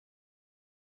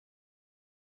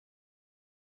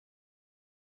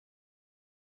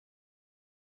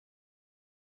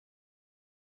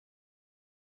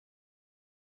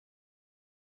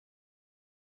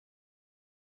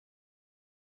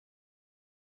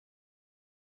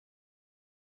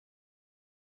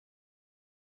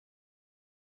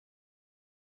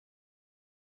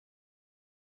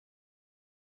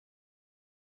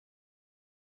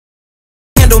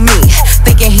handle me.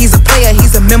 Thinking he's a player,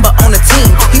 he's a member on the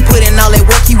team. He put in all that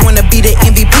work, he wanna be the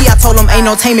MVP. I told him ain't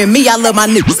no taming me, I love my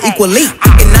niggas equally.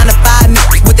 And 9 to 5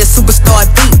 niggas with that superstar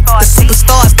beat. The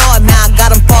superstar star, now I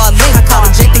got him far link. I called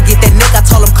a Jake to get that nigga, I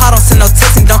told him call, don't send no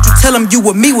text. And don't you tell him you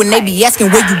with me when they be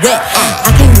asking where you at.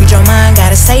 I can't read your mind,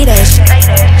 gotta say that shit.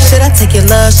 Should I take your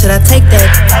love, should I take that?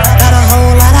 Got a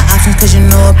whole lot of options, cause you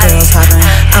know a girl's hopping.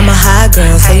 I'm a high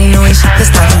girl, so you know ain't shit that's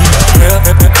stopping.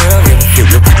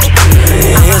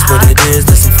 Here's what it is,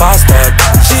 this some five-star.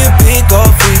 She a big old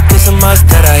freak, it's a must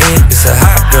that I hit. It's a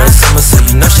hot girl summer, so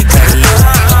you know she got it lit.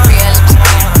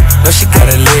 Know she got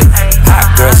it lit. Hot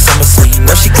girl summer, so you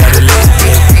know she got it lit.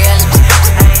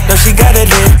 Know she got it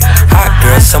lit. Hot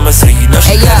girl summer, so you know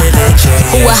she got it lit.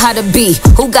 Who a how to be?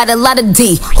 Who got a lot of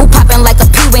D? Who poppin' like a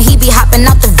P when he be hopping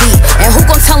out the V? And who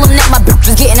gon' tell him that my bitch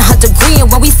is getting her degree? And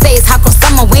when we say it's hot girl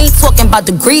summer, we ain't talking about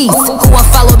degrees. Who won't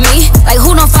follow me? Like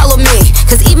who don't follow me?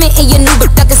 Cause even in your new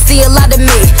bitch, I can see a lot of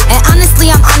me. And honestly,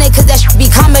 I'm on it cause that should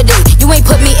be comedy. You ain't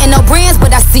put me in no brands,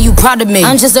 but I see you proud of me.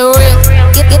 I'm just a real,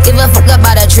 give a fuck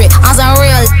about a trick. I'm some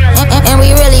real, and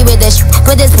we really with this.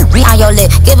 Put this on your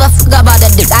lip. Give a fuck about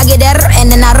the dick. I get that,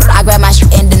 and then I grab my shit,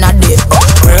 and then I dip.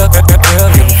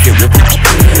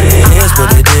 Here's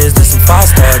what it is, this some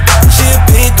five-star. She a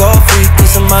big old freak,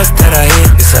 it's a must that I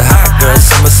hit. It's a hot girl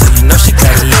summer, so you know she got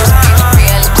it lit.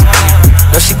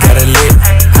 Know she got it lit.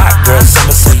 Hot girl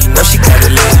summer, so you know she got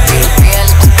it lit.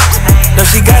 Know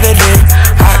she got it lit.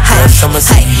 Hot girl summer,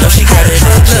 so you know she got it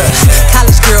lit. Look,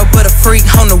 college girl, but a freak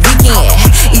on the weekend.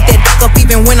 Eat that dick up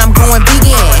even when I'm going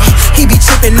vegan. He be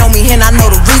tripping on me and I know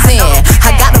the reason.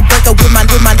 I gotta break up with my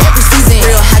every season.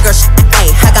 Real high girl shit,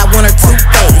 ayy. I got 1 or 2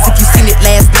 days. If you seen it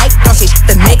last night, don't say shit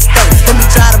the next day. Let me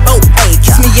try the boat, ayy.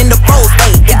 Kiss me in the pros,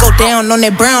 ayy. It go down on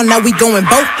that brown, now we going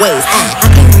both ways.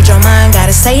 I can't read your mind,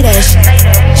 gotta say that shit.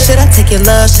 Should I take your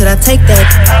love, should I take that?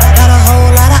 Got a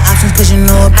whole lot of options, cause you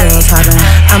know a girl's hopping.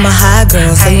 I'm a high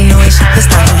girl, so you know ain't shit that's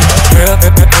stopping.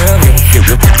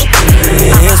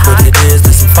 Here's what it is,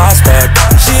 this some five-star.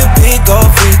 She a big old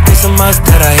freak, it's a must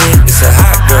that I hit. It's a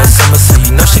hot girl summer, so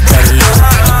you know she got it lit.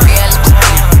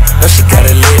 Know she got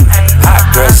it lit. Hot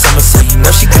girl summer, so you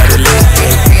know she got it lit.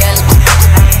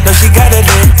 Know she got it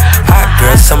lit. Hot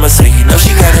girl summer, so you know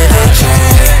she got it lit.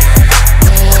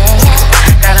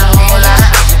 Got a whole lot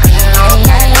of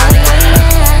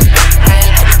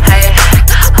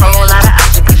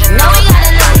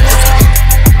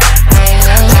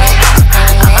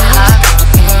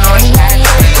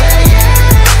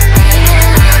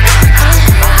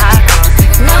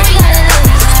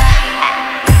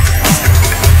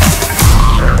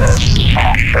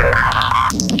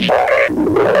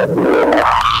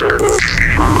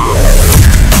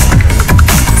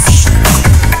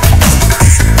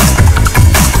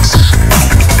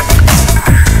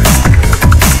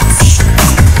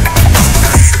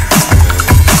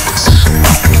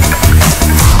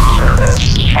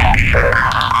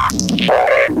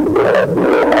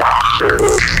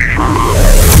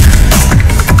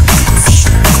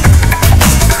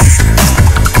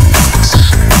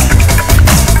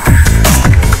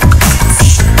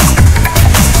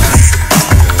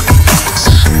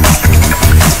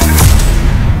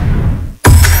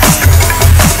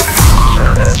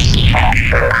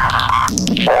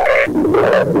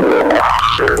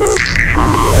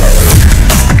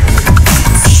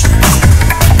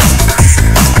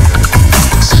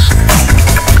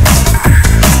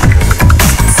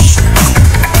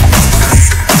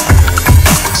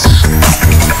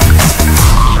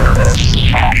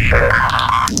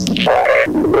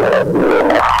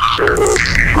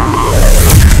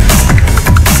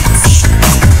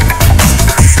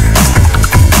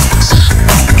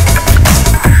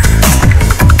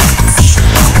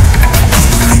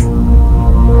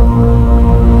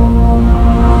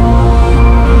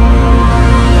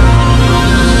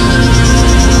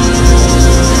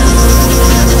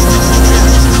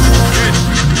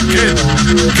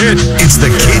It's the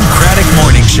Kid Kraddick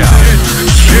Morning Show.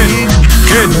 Kid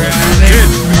Kraddick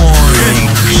Morning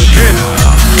Show.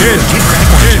 Kid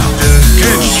Kraddick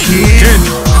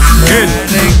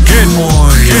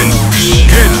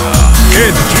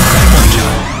Morning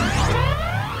Show.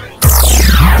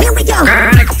 Here we go.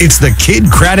 It's the Kid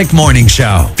Kraddick Morning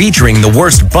Show, featuring the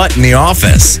worst butt in the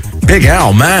office, Big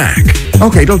Al Mac.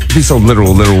 Okay, don't be so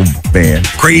literal, little man.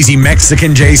 Crazy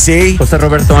Mexican JC. Jose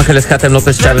Roberto Ángeles Catem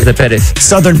Lopez Chavez de Perez.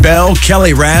 Southern Belle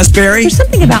Kelly Raspberry. There's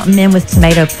something about men with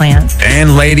tomato plants.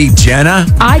 And Lady Jenna.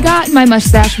 I got my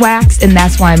mustache waxed, and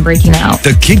that's why I'm breaking out.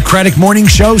 The Kid Kraddick Morning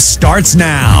Show starts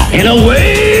now. And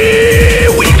away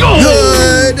we go.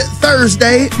 Good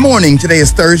Thursday morning. Today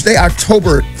is Thursday,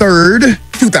 October 3rd,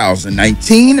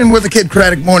 2019, and we're the Kid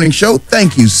Kraddick Morning Show.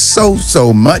 Thank you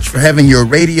so much for having your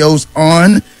radios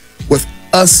on with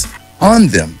us on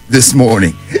them this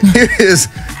morning. Here is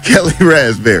Kelly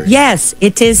Raspberry. Yes,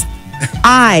 it is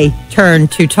I turn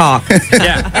to talk.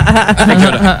 Yeah.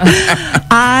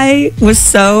 I was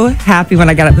so happy when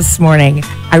I got up this morning.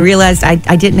 I realized I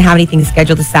didn't have anything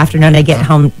scheduled this afternoon. I get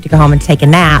home to go home and take a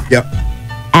nap. Yep.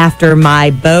 After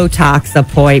my Botox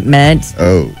appointment.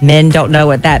 Oh. Men don't know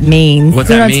what that means. What's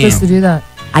You're that not mean? supposed to do that.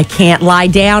 I can't lie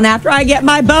down after I get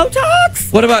my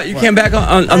Botox. What about you can't back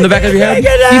on the back of your head? You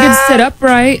can sit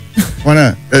upright. Why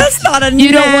not? That's not a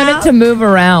You don't want nap. it to move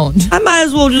around. I might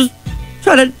as well just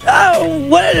try to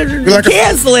like a-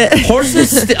 cancel it.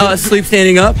 Horses sleep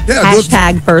standing up. Yeah, those-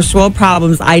 Hashtag first world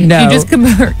problems. I know. You just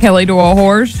compare Kelly to a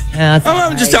horse. Yeah, that's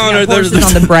I'm just right. telling her Horses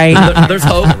there's on the brain. There's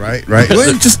hope. right.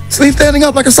 Well, just sleep standing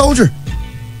up like a soldier.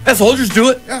 Yeah, soldiers do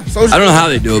it. Yeah, soldiers. I don't know how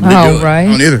they do it, but they Oh, do it. right.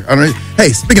 I don't either. Hey,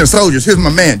 speaking of soldiers, here's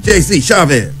my man, JC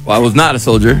Chavez. Well, I was not a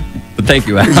soldier, but thank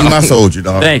you, Al. He's my soldier,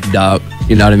 dog. Thank you, dog.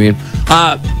 You know what I mean?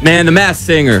 Man, The Masked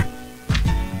Singer.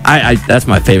 I that's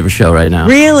my favorite show right now.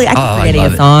 Really? I keep I forgetting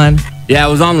love it's it. on. Yeah,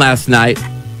 it was on last night.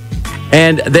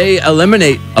 And they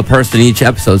eliminate a person each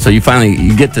episode, so you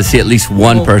get to see at least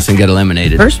one person get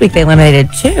eliminated. First week they eliminated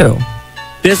 2.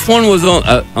 This one was on,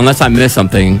 unless I missed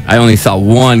something, I only saw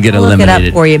one get I'll look it eliminated.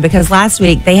 up for you because last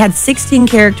week they had 16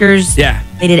 characters. Yeah,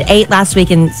 They did 8 last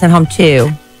week and sent home 2.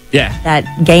 yeah. That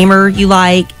gamer you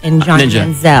like and Johnny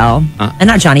Ninja. Manziel. And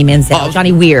not Johnny Manziel, Oh.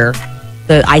 Johnny Weir,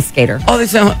 the ice skater. Oh, they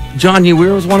sent Johnny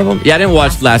Weir was one of them. Yeah, I didn't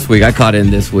watch last week. I caught in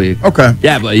this week. Okay.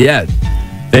 Yeah, but yeah,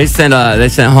 they sent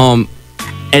home,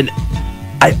 and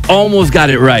I almost got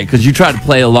it right because you tried to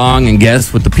play along and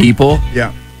guess with the people.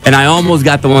 Yeah. And I almost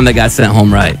got the one that got sent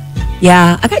home right.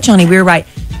 Yeah, I got Johnny Weir right.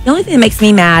 The only thing that makes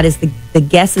me mad is the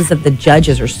guesses of the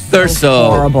judges are They're so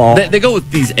horrible. They go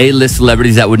with these A-list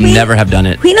celebrities that would never have done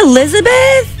it. Queen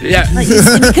Elizabeth? Yeah. Like, you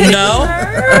couldn't No. do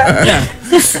her?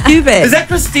 Yeah. Stupid. Is that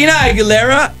Christina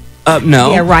Aguilera?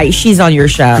 No. Yeah, right. She's on your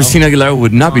show. Christina Aguilera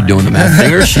would not be doing The Masked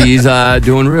Singer. She's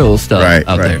doing real stuff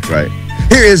out there. Right.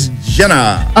 Here is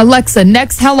Jenna. Alexa,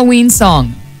 next Halloween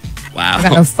song. I got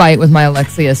in a Wow. fight with my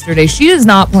Alexa yesterday. She is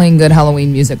not playing good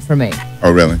Halloween music for me.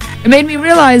 Oh, really? It made me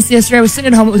realize yesterday I was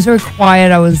sitting at home. It was very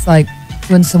quiet. I was like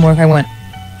doing some work. I went,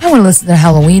 I want to listen to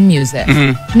Halloween music.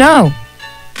 Mm-hmm. No.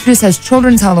 She just has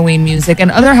children's Halloween music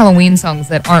and other Halloween songs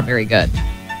that aren't very good.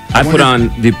 I put on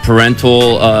the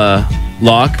parental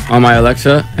lock on my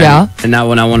Alexa. And now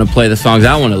when I want to play the songs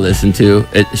I want to listen to,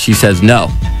 she says no.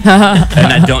 And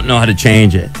I don't know how to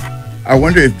change it. I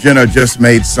wonder if Jenna just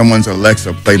made someone's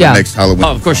Alexa play the next Halloween.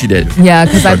 Oh, of course she did. Yeah,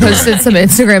 because I posted some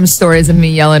Instagram stories of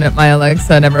me yelling at my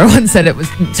Alexa, and everyone said it was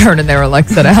turning their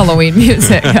Alexa to Halloween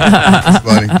music. That's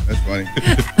funny.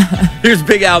 Here's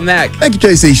Big Al Mac. Thank you,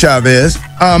 JC Chavez.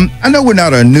 I know we're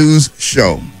not a news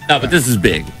show, No, but this is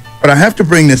big. but I have to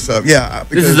bring this up. Yeah,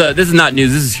 because This is not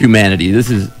news. This is humanity. This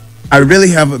is I really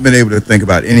haven't been able to think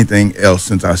about anything else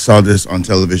since I saw this on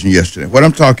television yesterday. What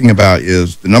I'm talking about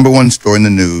is the number one story in the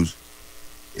news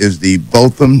is the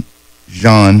Botham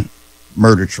Jean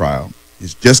murder trial.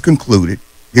 It's just concluded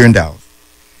here in Dallas.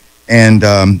 And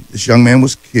this young man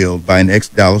was killed by an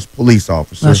ex-Dallas police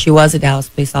officer. Well, she was a Dallas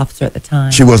police officer at the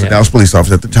time. She was a Dallas police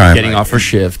officer at the time. getting off her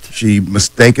shift. She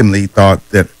mistakenly thought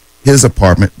that his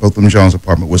apartment, Botham Jean's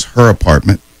apartment, was her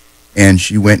apartment. And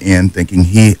she went in thinking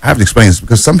I have to explain this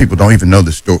because some people don't even know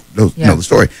the story. Know the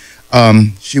story.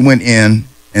 She went in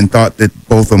and thought that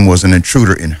Botham was an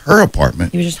intruder in her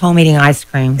apartment. He was just home eating ice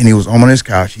cream. And he was home on his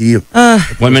couch.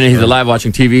 One minute he's alive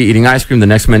watching TV, eating ice cream. The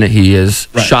next minute he is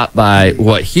shot by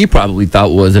what he probably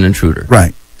thought was an intruder.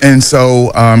 Right. And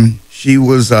so she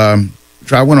was,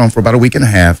 trial went on for about a week and a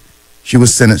half. She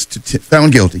was sentenced to,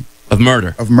 found guilty. Of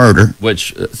murder.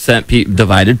 Which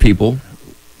divided people.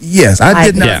 Yes, I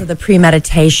did not. Because of the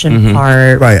premeditation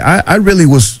part. Right. I really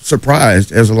was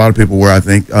surprised, as a lot of people were, I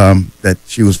think, that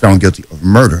she was found guilty of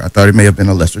murder. I thought it may have been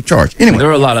a lesser charge. Anyway. There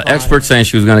were a lot of experts saying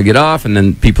she was going to get off, and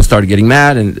then people started getting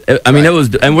mad. And I mean, it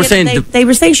was, and we're saying. They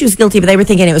were saying she was guilty, but they were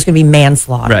thinking it was going to be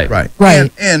manslaughter.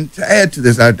 Right. And to add to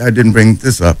this, I didn't bring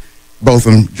this up.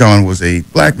 Botham Jean was a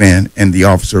black man, and the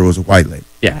officer was a white lady.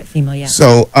 Yeah. White female, yeah.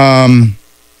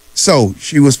 So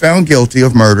she was found guilty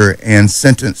of murder and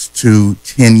sentenced to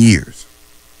 10 years.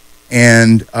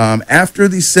 And after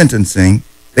the sentencing,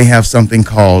 they have something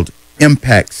called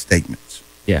impact statements.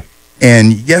 Yeah.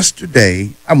 And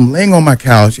yesterday, I'm laying on my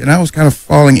couch, and I was kind of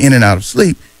falling in and out of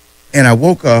sleep. And I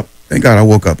woke up. Thank God I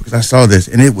woke up because I saw this,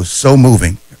 and it was so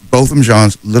moving. Botham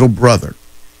Jean's little brother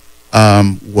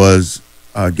was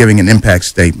giving an impact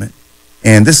statement.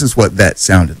 And this is what that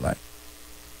sounded like.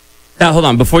 Now, hold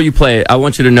on. Before you play it, I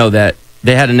want you to know that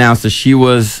they had announced that she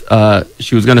was going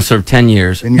to serve 10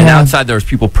 years. And outside there was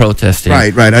people protesting.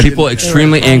 Right. People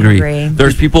extremely angry.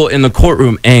 There's people in the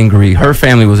courtroom angry. Her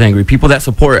family was angry. People that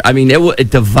support it. I mean, it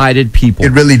divided people.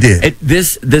 It really did.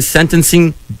 This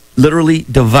sentencing literally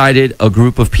divided a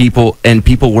group of people, and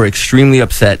people were extremely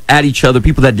upset at each other,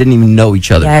 people that didn't even know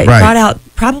each other. Yeah, it brought out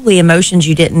probably emotions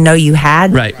you didn't know you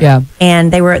had. Right. Yeah.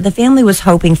 And the family was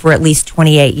hoping for at least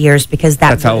 28 years because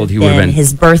that's how old he would have been.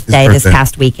 His birthday this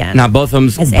past weekend. Now, both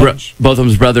of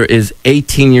them's brother is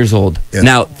 18 years old. Yeah.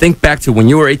 Now, think back to when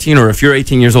you were 18, or if you're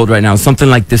 18 years old right now, something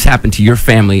like this happened to your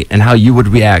family, and how you would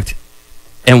react.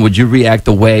 And would you react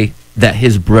the way that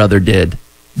his brother did?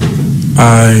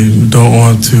 I don't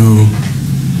want to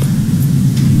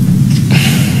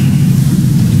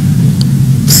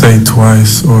say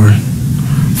twice or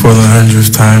for the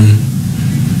 100th time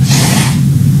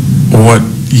what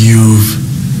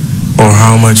or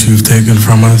how much you've taken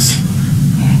from us.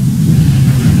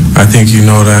 I think you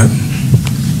know that.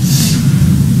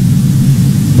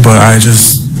 But I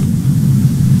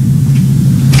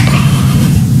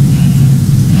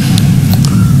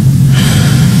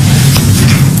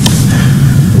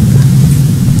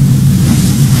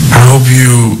hope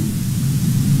you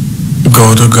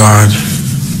go to God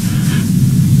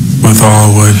with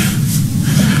all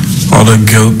the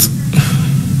guilt,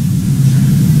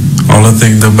 all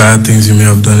the bad things you may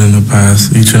have done in the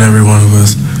past. Each and every one of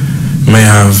us may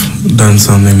have done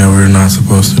something that we're not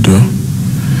supposed to do.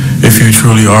 If you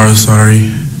truly are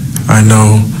sorry, I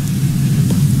know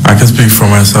I can speak for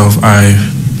myself.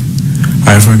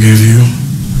 I forgive you,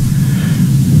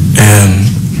 and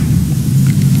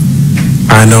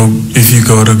I know if you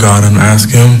go to God and ask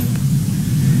Him,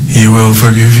 He will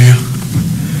forgive you.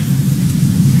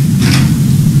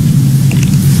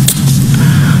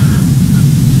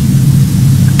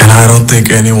 And I don't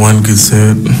think anyone could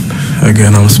say it.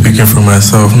 Again, I'm speaking for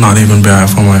myself, not even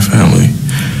behalf of my family.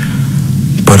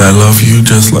 But I love you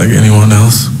just like anyone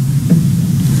else.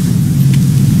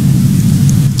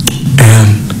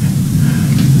 And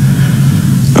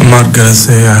I'm not gonna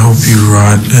say I hope you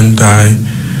rot and die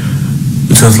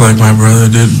just like my brother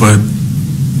did, but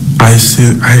I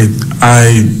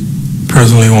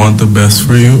personally want the best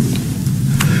for you.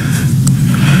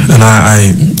 And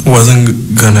I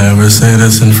wasn't gonna ever say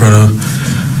this in front of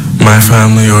my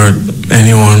family or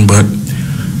anyone, but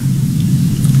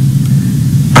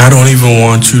I don't even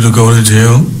want you to go to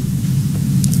jail.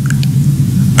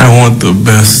 I want the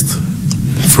best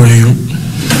for you,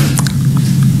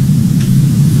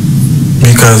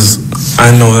 because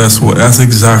I know that's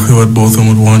exactly what both of them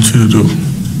would want you to do.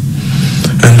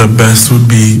 And the best would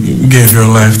be give your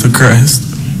life to Christ.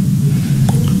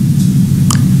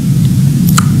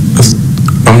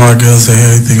 I'm not gonna say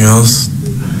anything else.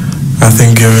 I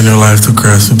think giving your life to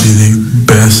Christ would be the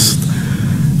best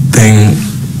thing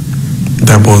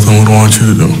that both of them would want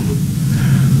you to do.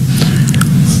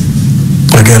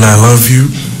 Again, I love you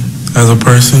as a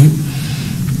person.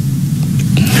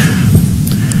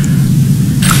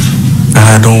 And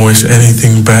I don't wish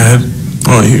anything bad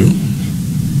on you.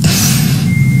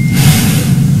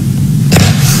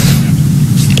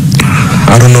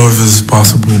 I don't know if this is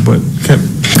possible, but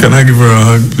can I give her a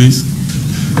hug, please?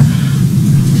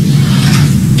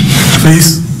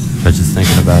 Please? I'm just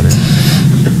thinking about it.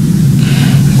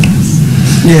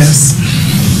 Yes.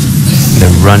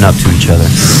 Then run up to each other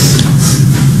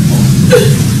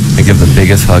and give the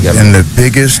biggest hug ever. And the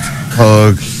biggest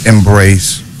hug,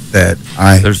 embrace that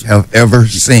I have ever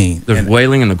seen. There's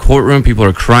wailing in the courtroom. People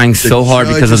are crying so hard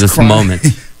because of this moment.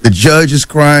 The judge is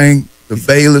crying. The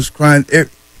bailiff's crying.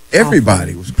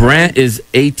 Everybody was crying. Brant is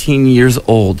 18 years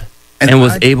old and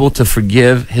was able to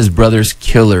forgive his brother's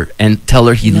killer and tell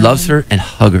her he loves her and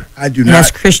hug her. I do not. And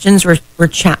as Christians, we're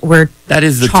that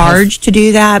is charged to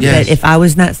do that. Yes. But if I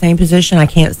was in that same position, I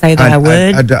can't say that I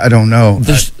would. I don't know.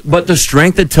 But the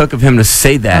strength it took of him to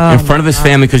say that in front of his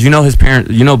family, because his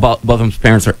parents, both of his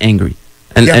parents are angry,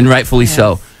 and rightfully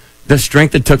so. The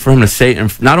strength it took for him to say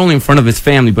it, not only in front of his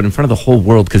family, but in front of the whole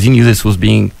world, because he knew this was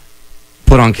being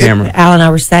put on camera. Al and I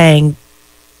were saying,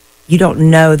 you don't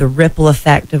know the ripple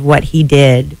effect of what he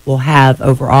did will have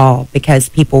overall, because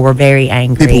people were very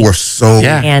angry. People were so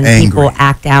angry. People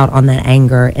act out on that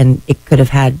anger, and it could have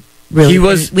had really.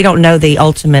 We don't know the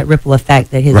ultimate ripple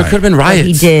effect that his. It could have been riots. What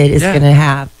he did is going to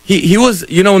have. He was,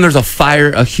 when there's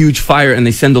a huge fire, and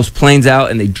they send those planes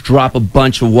out and they drop a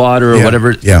bunch of water or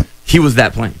whatever. Yeah. He was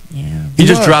that plane. Yeah. He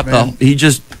just dropped he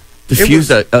just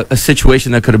diffused a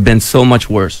situation that could have been so much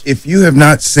worse. If you have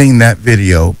not seen that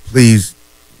video, please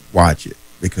watch it,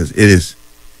 because it is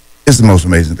It's the most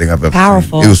amazing thing I've ever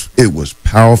Powerful. seen. It was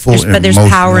powerful. But there's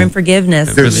power in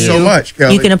forgiveness. There's so much,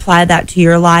 Kelly. You can apply that to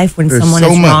your life when someone so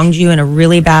has much. wronged you in a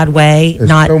really bad way, There's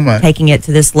not so much. taking it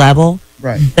to this level.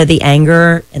 Right. But the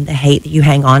anger and the hate that you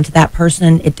hang on to that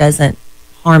person, it doesn't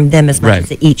harm them as much Right.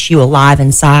 as it eats you alive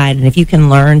inside. And if you can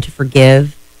learn to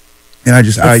forgive, And I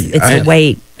just, it's a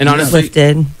weight and honestly,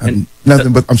 lifted.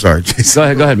 nothing but, I'm sorry,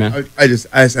 Jason. Go ahead, man. I just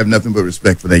have nothing but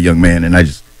respect for that young man, and I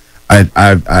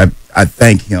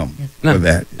thank him for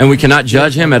that. And we cannot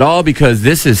judge him at all because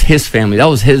this is his family. That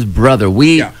was his brother.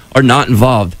 We are not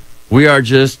involved. We are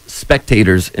just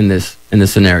spectators in this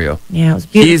scenario. Yeah, it was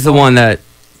beautiful. He's the one that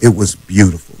It was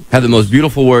beautiful. had the most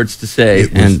beautiful words to say,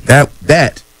 It was, and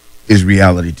that is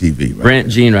reality TV. Right Brant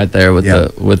there. Jean right there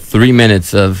with 3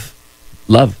 minutes of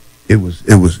love. It was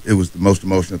the most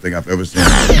emotional thing I've ever seen.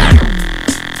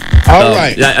 All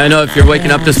right. Yeah, I know if you're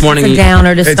waking up this morning, It's a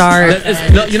downer to start.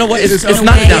 no, you know what? It's okay.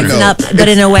 not a downer. It's an up, but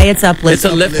in a way, it's uplifting. It's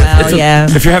a lift. Well, yeah.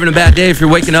 If you're having a bad day, if you're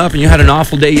waking up and you had an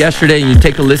awful day yesterday, and you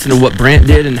take a listen to what Brant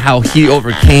did and how he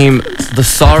overcame the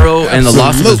sorrow and the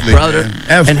loss of his Absolutely, brother, man.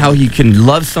 Absolutely. and how he can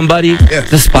love somebody Yes.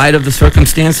 despite of the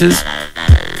circumstances,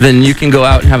 then you can go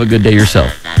out and have a good day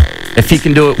yourself. If he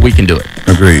can do it, we can do it.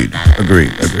 Agreed.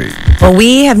 Well,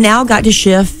 we have now got to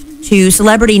shift to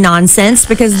celebrity nonsense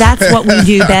because that's what we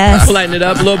do best. Lighten it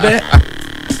up a little bit.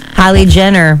 Kylie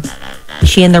Jenner, is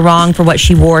she in the wrong for what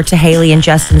she wore to Haley and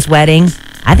Justin's wedding?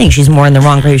 I think she's more in the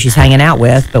wrong for who she's hanging out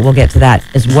with, but we'll get to that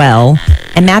as well.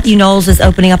 And Matthew Knowles is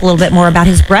opening up a little bit more about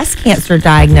his breast cancer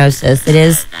diagnosis. It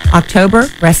is October,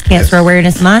 Breast Cancer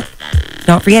Awareness Month.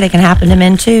 Don't forget, it can happen to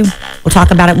men too. We'll talk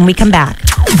about it when we come back.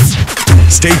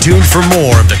 Stay tuned for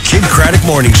more of the Kid Kraddick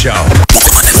Morning Show.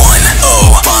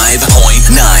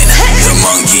 105.9 The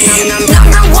Monkey.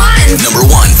 Number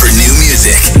one for new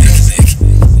music.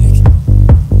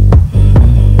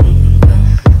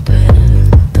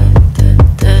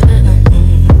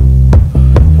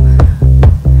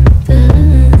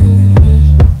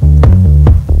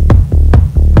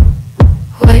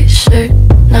 White shirt,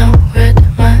 now red,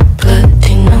 my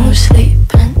bloody nose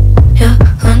sleeping. You're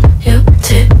on your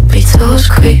tippy toes,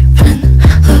 creeping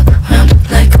around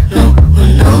like no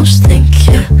one knows. Think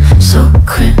you're so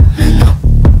criminal.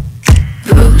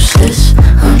 Bruises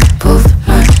on both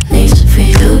my knees for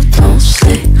you. Don't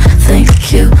say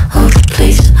thank you. Oh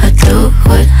please, I do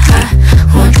what I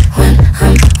want when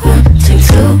I'm wanting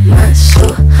to. My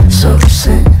soul so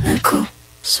cynical.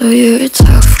 So you're a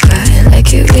tough guy,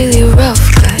 like you're really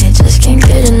rough guy. Just can't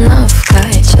get enough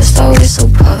guy, just always so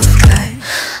puff guy.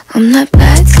 I'm that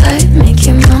bad type, make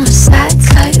your mama sad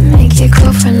type, make your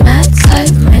girlfriend mad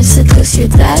type, might seduce your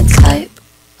dad type.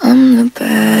 I'm the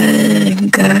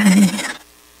bad guy.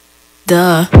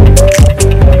 Duh.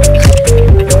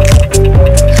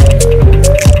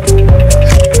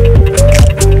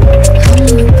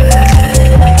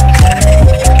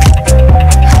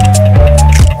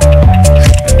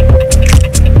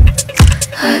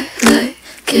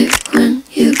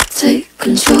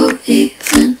 Control,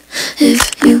 even if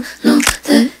you know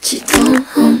that you don't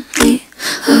own me.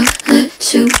 I'll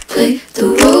let you play the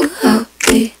role. I'll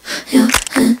be your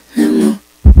animal.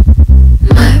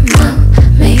 My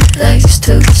mommy likes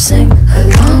to sing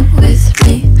along with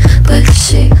me, but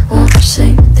she won't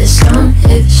sing this song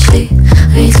if she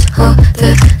reads all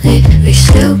the lyrics.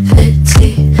 She'll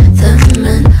pity the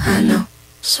men I know.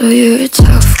 So you're a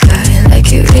tough guy,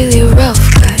 like you're really rough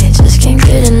guy. Just can't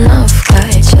get enough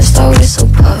guy, just always so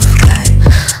puff guy.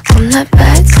 I'm that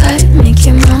bad type, make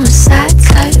your mama sad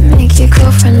type, make your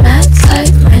girlfriend mad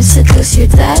type, might seduce your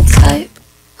dad type.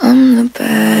 I'm the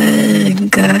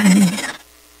bad guy.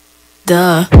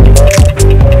 Duh.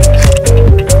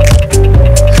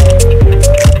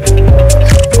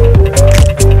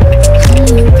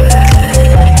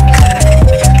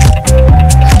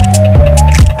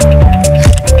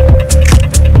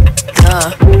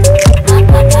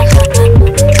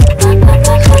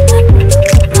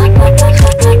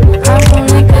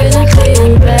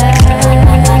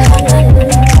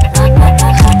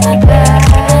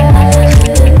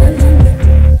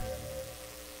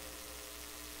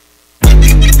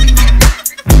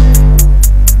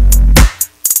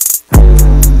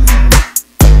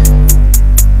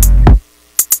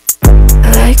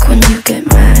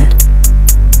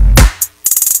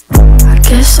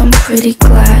 I'm pretty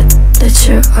glad that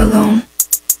you're alone.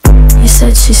 You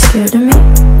said she's scared of me?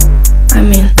 I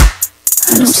mean,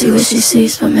 I don't see what she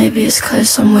sees, but maybe it's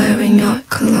 'cause I'm wearing your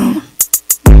cologne.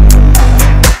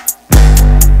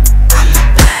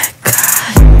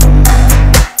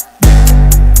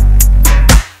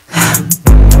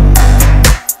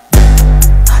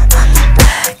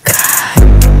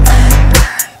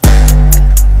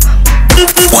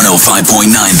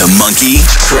 Monkey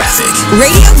Traffic.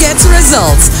 Radio gets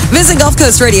results. Visit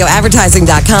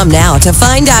GulfCoastRadioAdvertising.com now to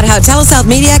find out how TeleSouth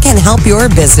Media can help your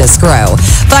business grow.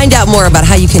 Find out more about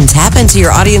how you can tap into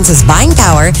your audience's buying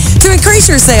power to increase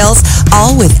your sales,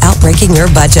 all without breaking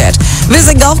your budget.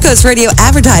 Visit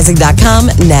GulfCoastRadioAdvertising.com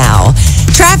now.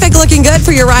 Traffic looking good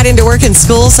for your ride into work and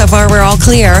school. So far, we're all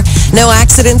clear. No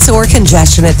accidents or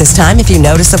congestion at this time. If you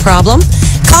notice a problem,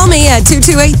 call me at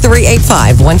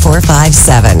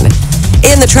 228-385-1457.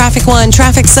 In the Traffic One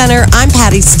Traffic Center, I'm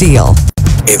Patty Steele.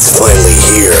 It's finally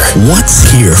here. What's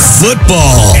here?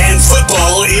 Football. And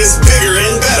football is bigger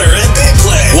and better at Big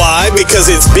Play. Why? Because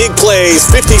it's Big Play's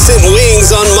 50-cent wings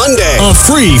on Monday. A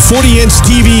free 40-inch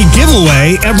TV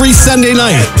giveaway every Sunday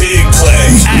night. At Big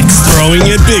Play. Axe throwing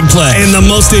at Big Play. And the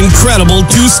most incredible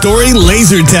two-story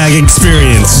laser tag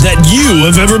experience that you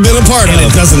have ever been a part of. And it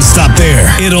doesn't stop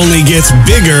there. It only gets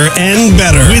bigger and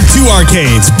better. With 2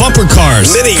 arcades, bumper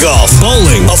cars, mini golf,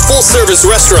 bowling, a full-service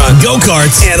restaurant,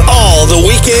 go-karts, and all the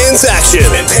weekend's action.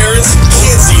 And parents,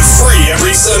 kids eat free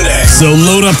every Sunday. So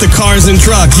load up the cars and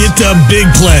truck. Get to Big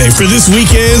Play for this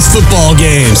weekend's football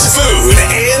games. Food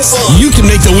and fun. You can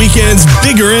make the weekends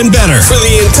bigger and better for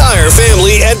the entire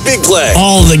family at Big Play.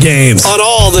 All the games. On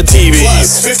all the TVs.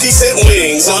 Plus 50-cent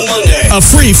wings on Monday. A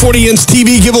free 40-inch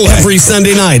TV giveaway every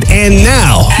Sunday night. And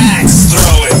now, axe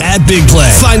throwing at Big Play.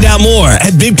 Find out more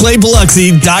at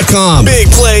BigPlayBiloxi.com.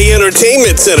 Big Play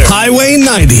Entertainment Center. Highway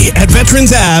 90 at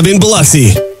Veterans Ave in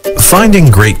Biloxi. Finding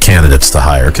great candidates to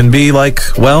hire can be like,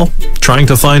 well, trying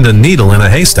to find a needle in a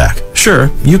haystack. Sure,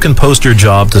 you can post your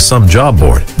job to some job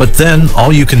board, but then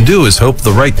all you can do is hope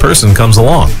the right person comes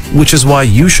along, which is why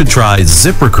you should try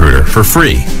ZipRecruiter for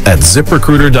free at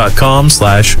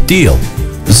ZipRecruiter.com/deal.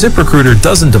 ZipRecruiter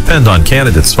doesn't depend on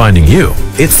candidates finding you.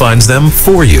 It finds them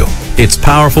for you. Its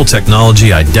powerful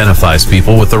technology identifies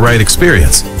people with the right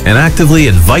experience and actively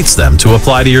invites them to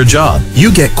apply to your job.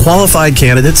 You get qualified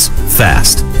candidates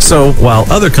fast. So while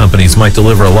other companies might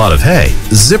deliver a lot of hay,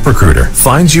 ZipRecruiter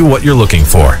finds you what you're looking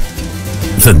for.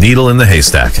 The needle in the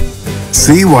haystack.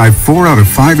 See why 4 out of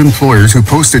 5 employers who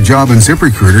post a job in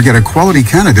ZipRecruiter get a quality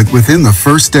candidate within the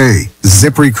first day.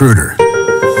 ZipRecruiter.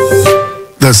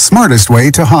 The smartest way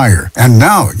to hire. And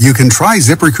now you can try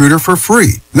ZipRecruiter for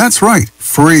free. That's right,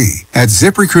 free at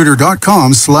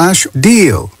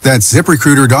ZipRecruiter.com/deal. That's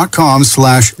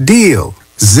ZipRecruiter.com/deal.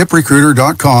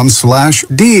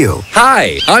 ZipRecruiter.com/deal.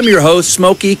 Hi, I'm your host,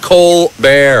 Smokey Cole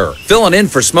Bear. Filling in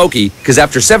for Smokey, because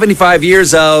after 75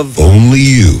 years of... Only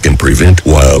you can prevent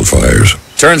wildfires.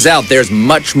 Turns out there's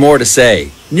much more to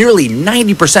say. Nearly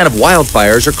 90% of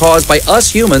wildfires are caused by us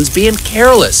humans being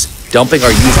careless, dumping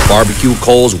our used barbecue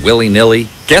coals willy-nilly.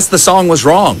 Guess the song was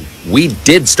wrong. We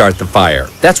did start the fire.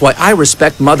 That's why I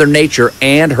respect Mother Nature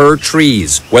and her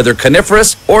trees, whether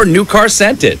coniferous or new car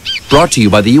scented. Brought to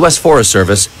you by the U.S. Forest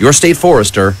Service, your state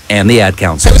forester, and the Ad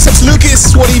Council. Hey, what's up,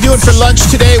 Lucas? What are you doing for lunch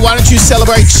today? Why don't you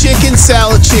celebrate Chicken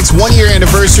Salad Chick's 1-year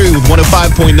anniversary with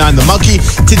 105.9 The Monkey.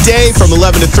 Today, from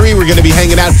 11 to 3, we're going to be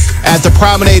hanging out at the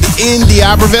Promenade in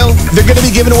D'Iberville. They're going to be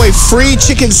giving away free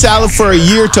chicken salad for a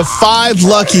year to 5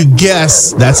 lucky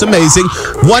guests. That's amazing.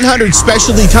 100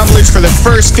 specialty tumblers for the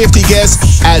first 50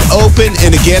 guests at open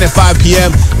and again at 5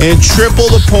 p.m. and triple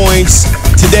the points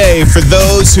today for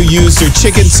those who use their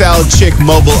Chicken Salad Chick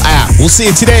mobile app. We'll see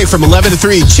you today from 11 to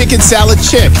 3. Chicken Salad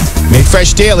Chick. Made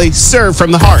fresh daily, served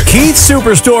from the heart. Keith's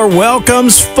Superstore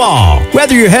welcomes fall.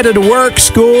 Whether you're headed to work,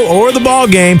 school, or the ball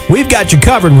game, we've got you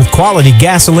covered with quality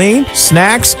gasoline,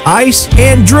 snacks, ice,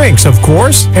 and drinks, of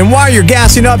course. And while you're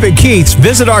gassing up at Keith's,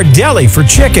 visit our deli for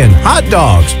chicken, hot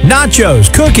dogs, nachos,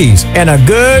 cookies, and a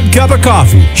good cup of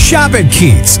coffee. Shop at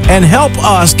Keith's and help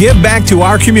us give back to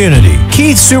our community.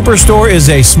 Keith's Superstore is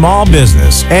a small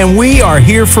business, and we are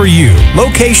here for you.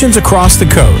 Locations across the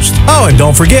coast. Oh, and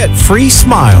don't forget, free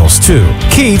smiles, too.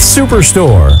 Keith's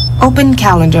Superstore. Open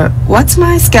calendar. What's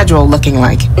my schedule looking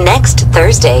like? Next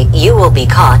Thursday, you will be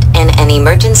caught in an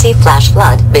emergency flash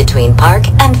flood between Park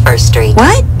and First Street.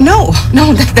 What? No,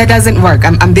 that doesn't work.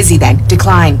 I'm busy then.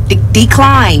 Decline.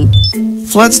 Decline.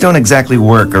 Floods don't exactly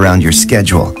work around your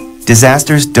schedule.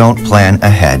 Disasters don't plan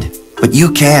ahead, but you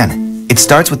can. It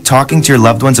starts with talking to your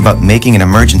loved ones about making an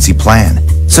emergency plan.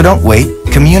 So don't wait,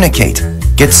 communicate.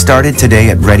 Get started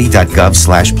today at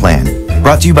ready.gov/plan.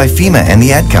 Brought to you by FEMA and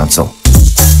the Ad Council.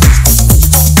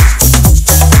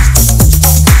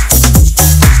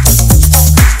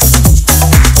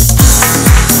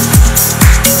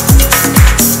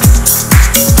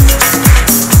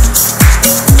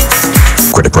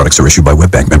 Credit products are issued by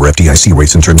WebBank, member FDIC.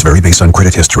 Rates and terms vary based on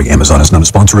credit history. Amazon is not a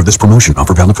sponsor of this promotion.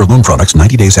 Offer valid for loan products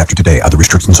 90 days after today. Other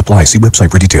restrictions apply. See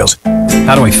website for details.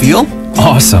 How do I feel?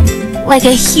 Awesome. like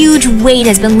a huge weight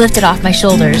has been lifted off my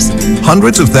shoulders.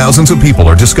 Hundreds of thousands of people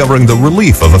are discovering the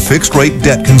relief of a fixed-rate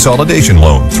debt consolidation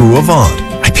loan through Avant.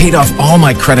 I paid off all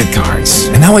my credit cards,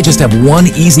 and now I just have one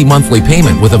easy monthly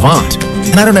payment with Avant.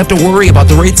 And I don't have to worry about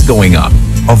the rates going up.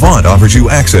 Avant offers you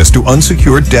access to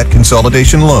unsecured debt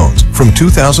consolidation loans from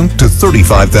 $2,000 to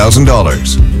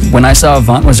 $35,000. When I saw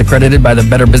Avant was accredited by the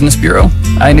Better Business Bureau,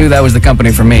 I knew that was the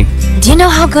company for me. Do you know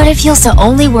how good it feels to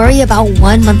only worry about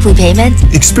one monthly payment?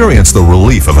 Experience the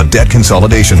relief of a debt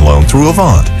consolidation loan through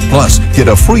Avant. Plus, get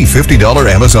a free $50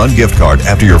 Amazon gift card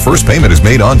after your first payment is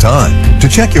made on time. To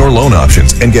check your loan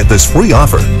options and get this free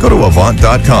offer, go to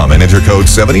Avant.com and enter code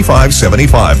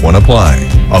 7575 when applying.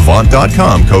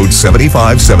 Avant.com, code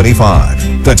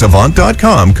 7575. That's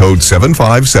Avant.com, code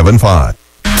 7575.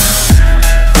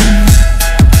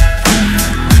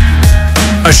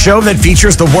 A show that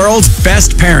features the world's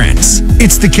best parents.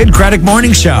 It's the Kid Kraddick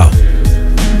Morning Show.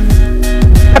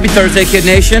 Happy Thursday, Kid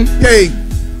Nation. Hey.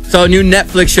 So a new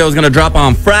Netflix show is going to drop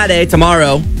on Friday,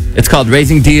 tomorrow. It's called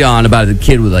Raising Dion, about a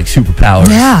kid with like superpowers.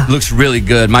 Yeah. Looks really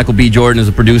good. Michael B. Jordan is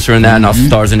a producer in that and also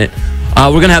stars in it. We're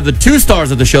going to have the two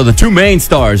stars of the show, the two main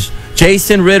stars,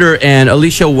 Jason Ritter and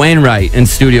Alicia Wainwright, in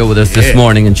studio with us this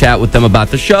morning and chat with them about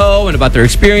the show and about their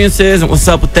experiences and what's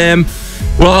up with them.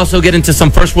 We'll also get into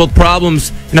some first world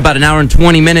problems in about an hour and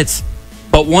 20 minutes.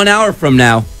 But 1 hour from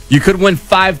now, you could win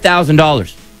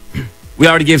 $5,000. We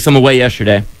already gave some away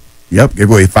yesterday. Yep, gave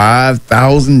away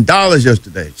 $5,000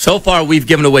 yesterday. So far, we've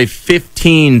given away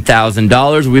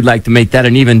 $15,000. We'd like to make that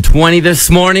an even 20 this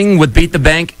morning with Beat the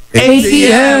Bank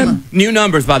ATM. New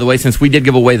numbers, by the way, since we did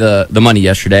give away the money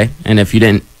yesterday. And if you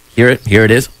didn't hear it, here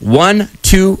it is.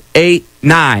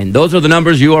 1289. Those are the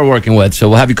numbers you are working with. So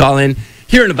we'll have you call in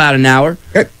here in about an hour.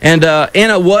 And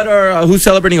Anna, who's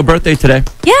celebrating a birthday today?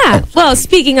 Yeah. Well,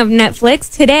 speaking of Netflix,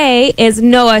 today is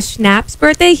Noah Schnapp's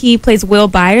birthday. He plays Will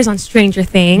Byers on Stranger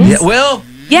Things. Yeah, Will?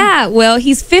 Yeah, Will.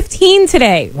 He's 15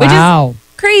 today, which is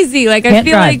crazy. Like, I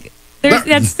feel like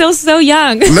that's still so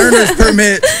young. Learner's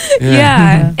permit.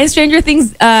 Yeah. And Stranger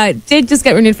Things did just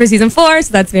get renewed for season 4,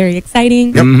 so that's very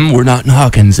exciting. We're not in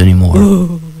Hawkins anymore.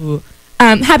 Ooh.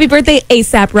 Happy birthday,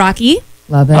 ASAP Rocky.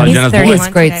 Love it. He's 31 He has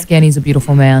great today. skin. He's a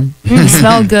beautiful man. He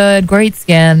smells good. Great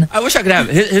skin. I wish I could have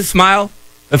his smile.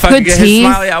 If I Good could get teeth.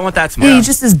 his smile, yeah, I want that smile. Yeah, he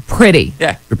just is pretty.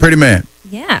 Yeah. The pretty man.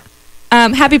 Yeah.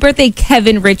 Happy birthday,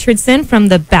 Kevin Richardson from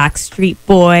the Backstreet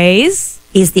Boys.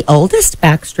 He's the oldest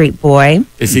Backstreet Boy.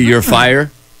 Is he your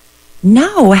fire?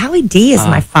 No, Howie D is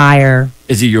my fire.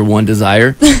 Is he your one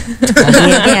desire?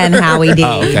 Again, Howie D.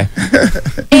 Oh, okay.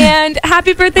 And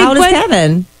happy birthday, How old is Gwen-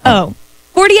 Kevin? Oh,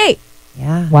 48.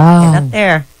 Yeah. Wow. Get up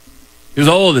there. He was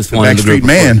the oldest The one in the Backstreet group.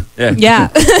 Man. Yeah. Yeah.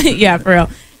 Yeah, for real.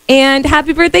 And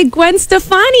happy birthday, Gwen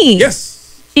Stefani.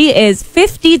 Yes. She is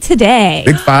 50 today.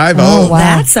 Big 5-0. Oh, wow.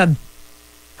 That's a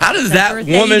How does that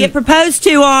birthday you woman? get proposed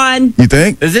to on. You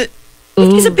think? Is it?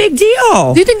 It's a big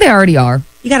deal. Do you think they already are?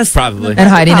 You got to Probably. And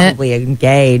hiding it? Probably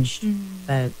engaged.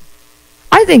 But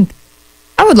I think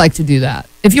I would like to do that.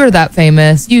 If you're that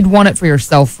famous, you'd want it for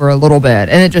yourself for a little bit.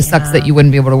 And it just sucks that you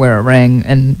wouldn't be able to wear a ring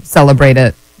and celebrate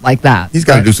it like that. He's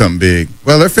got to do something big.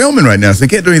 Well, they're filming right now, so they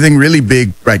can't do anything really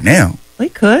big right now. we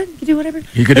could. You could do whatever.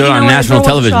 You could do it on national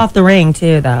television. Show off the ring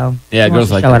too, though. Yeah, it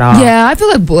goes like show it that. off. Yeah, I feel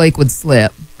like Blake would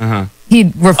slip. Uh-huh.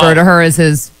 He'd refer to her as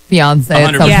his fiance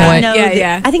at some 100%. point. No,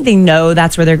 Yeah. I think they know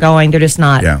that's where they're going. They're just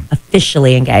not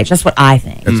officially engaged. That's what I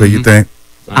think. That's what you think?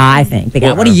 I think. Big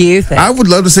Al, what do you think? I would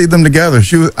love to see them together.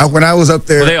 When I was up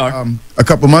there Well, they are. a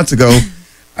couple months ago,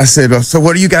 I said, so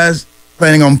what are you guys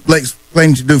planning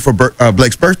to do for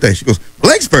Blake's birthday? She goes,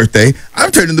 Blake's birthday?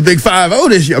 I'm turning the big 5-0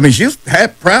 this year. I mean, she's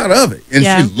proud of it. And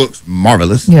she looks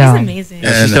marvelous. Yeah. She's amazing.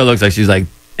 Yeah, she still looks like she's like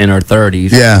in her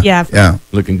 30s. Yeah. Yeah.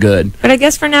 Looking good. But I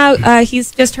guess for now,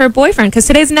 he's just her boyfriend because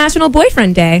today's National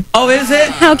Boyfriend Day. Oh, is it?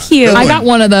 How cute. I got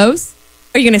one of those.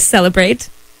 Are you going to celebrate?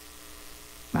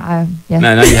 Yeah.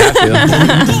 No, you have to. You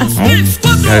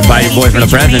gotta buy your boyfriend a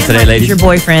present today, ladies. Your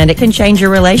boyfriend. It can change your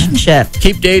relationship.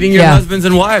 Keep dating your husbands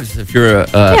and wives if you're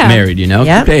married, you know?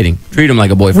 Yep. Keep dating. Treat them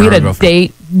like a boyfriend We or a had a girlfriend.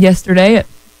 date yesterday at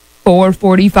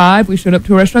 4:45. We showed up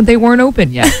to a restaurant. They weren't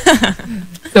open yet.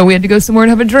 So we had to go somewhere and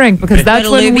have a drink because that's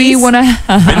when we want to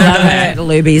have the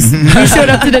Lubies. We showed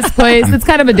up to this place. It's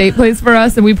kind of a date place for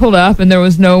us, and we pulled up, and there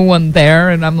was no one there.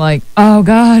 And I'm like, oh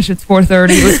gosh, it's 4:30.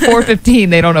 It was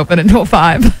 4:15. They don't open until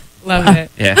 5. Love it.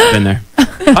 Yeah, been there.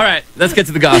 All right, let's get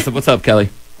to the gossip. What's up, Kelly?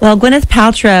 Well, Gwyneth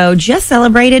Paltrow just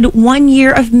celebrated 1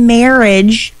 year of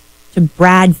marriage to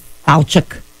Brad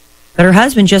Falchuk. But her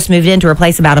husband just moved into her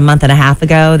place about a month and a half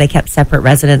ago. They kept separate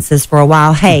residences for a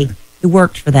while. Hey, it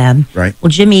worked for them. Right. Well,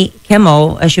 Jimmy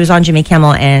Kimmel, she was on Jimmy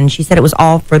Kimmel, and she said it was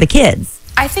all for the kids.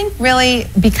 I think really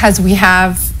because we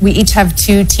each have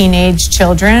 2 teenage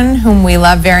children whom we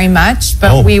love very much,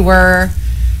 but we were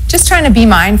just trying to be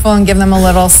mindful and give them a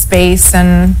little space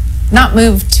and not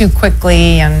move too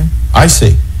quickly. And I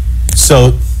see.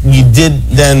 So you did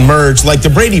then merge like the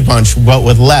Brady Bunch, but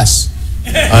with less.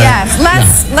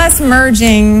 Yes, less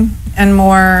merging and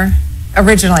more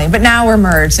originally, but now we're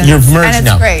merged. And You're merged and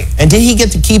now. it's great. And did he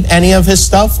get to keep any of his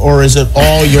stuff, or is it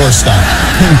all your stuff?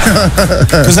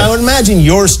 Because I would imagine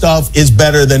your stuff is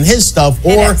better than his stuff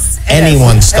or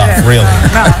anyone's stuff, really.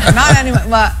 No, not anyone.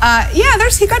 Well,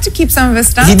 he got to keep some of his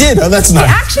stuff. He did? Oh, that's nice.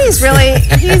 He actually is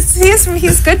really,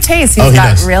 he's good taste. He's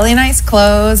got really nice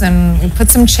clothes, and we put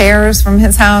some chairs from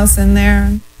his house in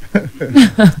there.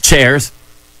 Chairs.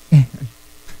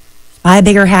 Buy a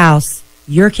bigger house.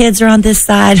 Your kids are on this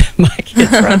side. My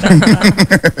kids are on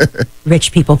that side.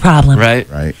 Rich people problem. Right.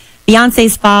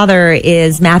 Beyonce's father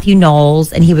is Matthew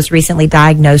Knowles, and he was recently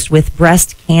diagnosed with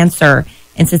breast cancer.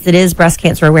 And since it is Breast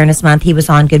Cancer Awareness Month, he was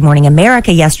on Good Morning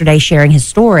America yesterday sharing his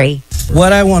story.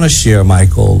 What I want to share,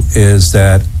 Michael, is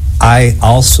that I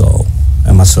also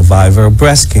am a survivor of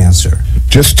breast cancer.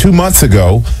 Just 2 months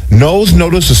ago, Knowles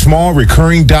noticed a small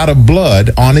recurring dot of blood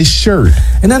on his shirt.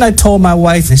 And then I told my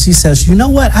wife, and she says, you know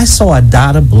what? I saw a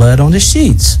dot of blood on the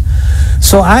sheets.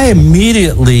 So I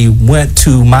immediately went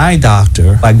to my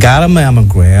doctor. I got a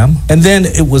mammogram, and then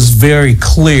it was very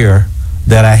clear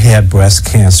that I had breast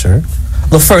cancer.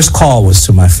 The first call was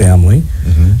to my family.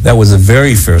 That was the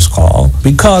very first call,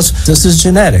 because this is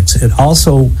genetics. It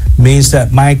also means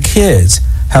that my kids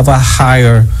have a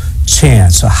higher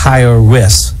chance, a higher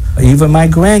risk. Even my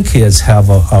grandkids have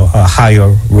a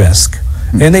higher risk.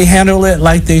 And they handle it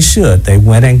like they should. They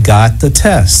went and got the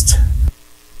test.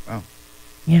 Wow.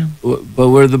 Yeah. But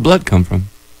where did the blood come from?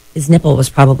 His nipple was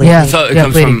probably So it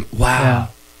comes from, wow.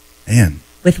 Man.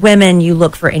 With women, you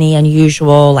look for any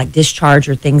unusual, like discharge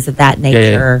or things of that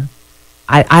nature.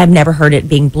 I've never heard it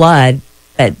being blood,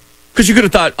 but because you could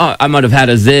have thought, I might have had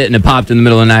a zit and it popped in the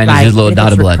middle of the night and Right. it's just a little If dot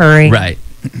it's of blood. recurring. Right.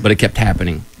 But it kept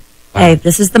happening. hey,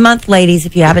 this is the month, ladies.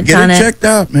 If you haven't Get done it it, checked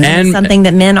out, man. And something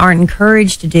that men aren't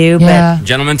encouraged to do. But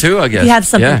gentlemen too, I guess. if you have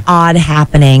something Yeah. odd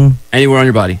happening Anywhere on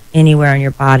your body. anywhere on your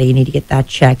body, you need to get that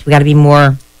checked. We got to be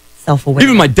more self-aware.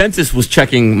 Even my dentist was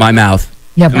checking my mouth.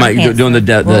 Yeah, doing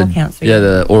the oral cancer.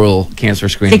 the oral cancer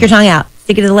screening. Stick your tongue out.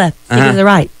 Stick it to the left. Stick it to the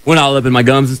right. Went all up in my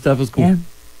gums and stuff. It was cool. Yeah.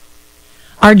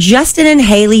 Are Justin and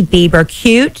Hailey Bieber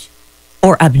cute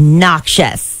or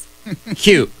obnoxious?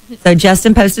 Cute. So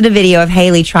Justin posted a video of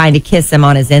Hailey trying to kiss him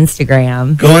on his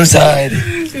Instagram. Go inside.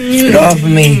 Get off of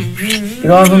me.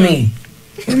 Get off of me.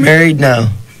 We're married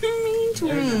now.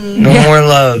 No more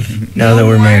love now that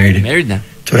we're married. Married now.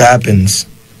 That's what happens.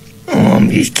 Oh, I'm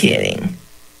just kidding.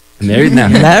 Married now.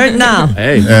 Married now.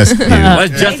 Hey. That's cute. Why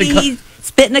is Justin He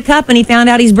spit in a cup and he found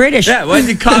out he's British. Yeah, why is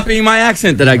he copying my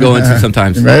accent that I go into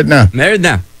sometimes? Married now. Married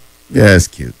now. Yeah, that's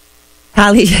cute.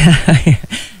 Kylie,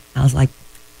 I was like,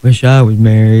 wish I was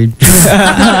married.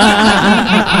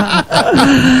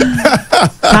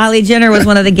 Kylie Jenner was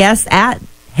one of the guests at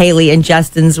Hailey and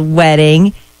Justin's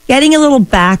wedding, getting a little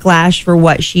backlash for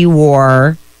what she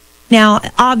wore. Now,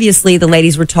 obviously, the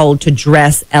ladies were told to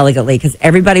dress elegantly because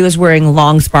everybody was wearing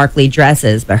long, sparkly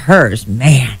dresses, but hers,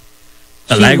 man.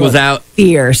 The she leg was looked out.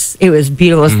 Fierce. It was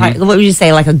beautiful. It was like, what would you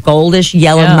say, like a goldish,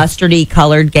 yellow, mustardy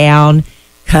colored gown,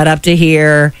 cut up to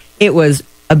here. It was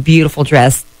a beautiful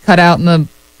dress. Cut out in the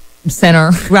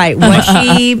center. Right. Was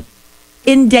she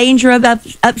in danger of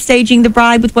upstaging the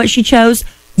bride with what she chose?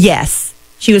 Yes.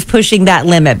 She was pushing that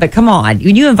limit. But come on,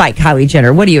 when you invite Kylie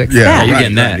Jenner, what do you expect? Yeah, you're right,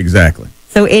 getting that. right, exactly.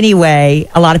 So anyway,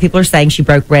 a lot of people are saying she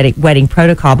broke wedding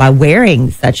protocol by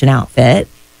wearing such an outfit.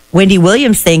 Wendy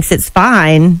Williams thinks it's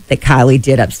fine that Kylie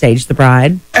did upstage the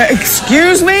bride.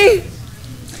 Excuse me?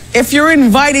 If you're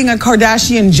inviting a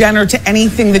Kardashian Jenner to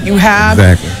anything that you have,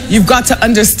 you've got to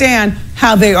understand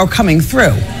how they are coming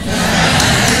through.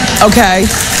 Okay?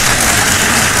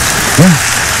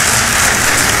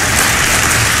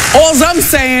 All I'm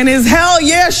saying is, hell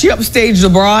yeah, she upstaged the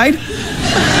bride.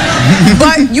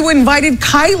 But you invited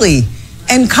Kylie.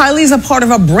 And Kylie's a part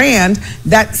of a brand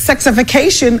that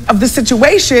sexification of the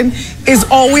situation is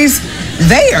always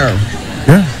there.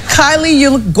 Yeah. Kylie, you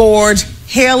look gorge.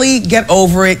 Hailey, get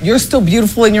over it. You're still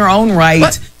beautiful in your own right.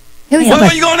 What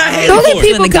are you going at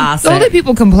The only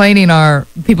people complaining are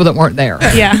people that weren't there.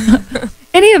 Yeah.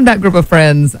 Any of that group of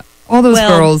friends, all those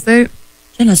girls, they.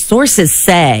 Sources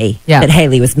say that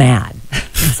Hailey was mad.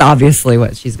 That's obviously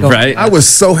what she's going Right. I was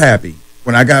so happy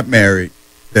when I got married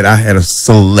that I had a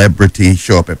celebrity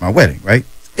show up at my wedding, right?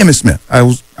 Emmitt Smith. I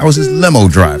was his limo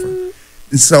driver.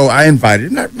 And so I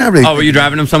invited him. Not really. Oh, were you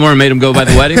driving him somewhere and made him go by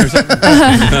the wedding or something?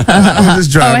 I was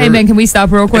just driving. Oh, hey, man, can we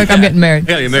stop real quick? I'm getting married.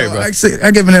 Yeah, you're married, bro. I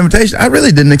gave him an invitation. I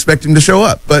really didn't expect him to show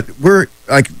up, but we're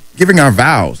like giving our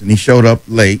vows, and he showed up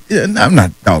late. Yeah, I'm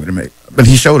not dogging him, but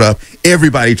he showed up.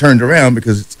 Everybody turned around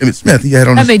because it's Emmitt Smith. He had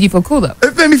on. That made you feel cool, though.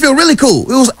 It made me feel really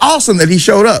cool. It was awesome that he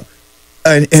showed up,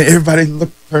 and everybody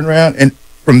turned around, and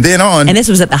from then on. And this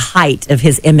was at the height of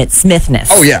his Emmitt Smithness.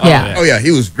 Oh yeah.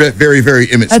 He was very, very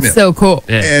Emmitt Smith. That's so cool.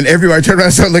 Yeah. And everybody turned around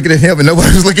and started looking at him, and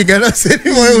nobody was looking at us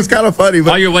anymore. It was kind of funny.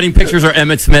 But all your wedding pictures are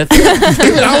Emmitt Smith.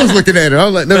 even I was looking at it. I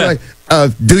was like, they were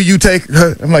like, do you take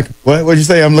her? I'm like, what? What'd you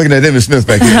say? I'm looking at Emmitt Smith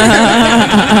back here.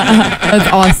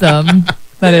 That's awesome.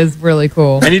 That is really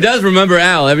cool. And he does remember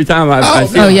Al every time I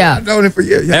see him. Oh, yeah. I've known him for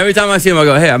years. Yeah. Every time I see him, I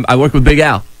go, hey, I work with Big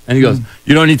Al. And he goes,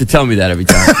 you don't need to tell me that every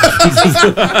time.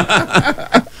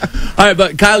 All right,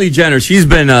 but Kylie Jenner, she was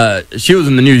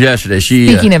in the news yesterday.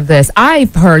 Speaking of this,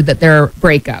 I've heard that their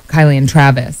breakup, Kylie and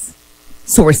Travis,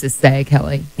 sources say,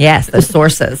 Kelly. Yes, the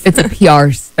sources. It's a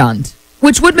PR stunt,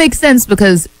 which would make sense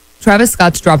because Travis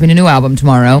Scott's dropping a new album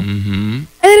tomorrow. Mm-hmm. And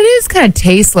it is kind of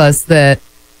tasteless that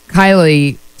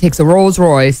Kylie takes a Rolls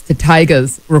Royce to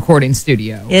Tyga's recording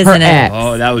studio. Isn't her it? ex.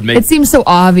 Oh, that would make It seems so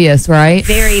obvious, right?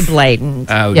 Very blatant.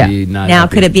 That would Yeah. be not Now,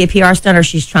 happy. could it be a PR stunt or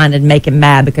she's trying to make him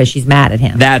mad because she's mad at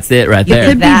him? That's it right You there.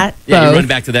 could be that. Yeah, you both. run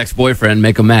back to the ex-boyfriend,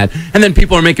 make him mad. And then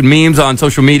people are making memes on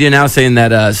social media now saying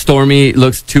that Stormy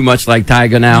looks too much like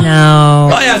Tyga now. No.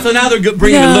 Oh, yeah, so now they're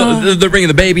bringing, they're bringing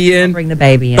the baby in. Bring the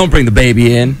baby in. Don't bring the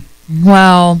baby in.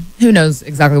 Well, who knows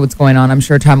exactly what's going on. I'm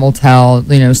sure time will tell,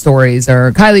 stories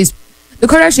or the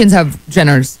Kardashians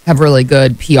Jenners have really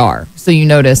good PR. So you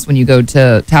notice when you go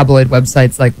to tabloid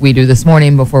websites like we do this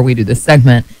morning before we do this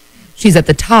segment, she's at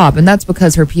the top. And that's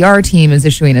because her PR team is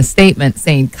issuing a statement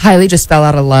saying Kylie just fell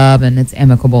out of love and it's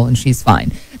amicable and she's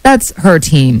fine. That's her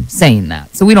team saying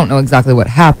that. So we don't know exactly what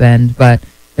happened, but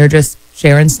they're just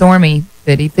sharing Stormy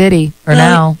fitty for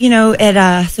now.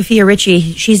 At Sophia Richie,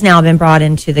 she's now been brought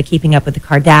into the Keeping Up with the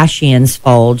Kardashians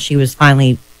fold. She was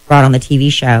finally brought on the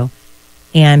TV show.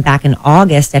 And back in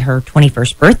August at her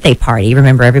 21st birthday party,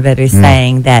 remember everybody was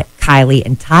saying that Kylie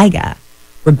and Tyga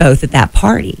were both at that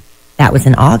party. That was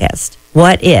in August.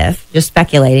 What if, just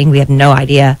speculating, we have no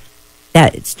idea,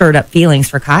 that it stirred up feelings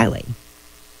for Kylie?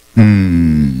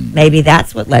 Maybe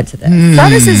that's what led to this.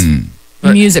 Travis is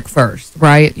music first,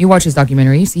 right? You watch his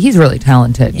documentary, you see he's really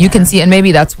talented. You can see, and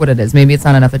maybe that's what it is. Maybe it's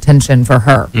not enough attention for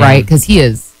her, right? Because he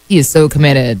is so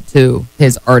committed to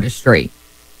his artistry.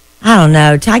 I don't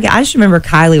know. Tyga, I just remember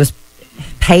Kylie was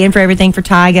paying for everything for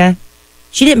Tyga.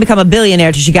 She didn't become a billionaire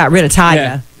until she got rid of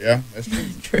Tyga. Yeah, that's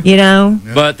true. You know?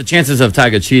 But the chances of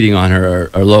Tyga cheating on her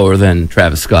are lower than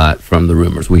Travis Scott from the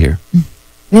rumors we hear.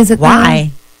 Is it Why?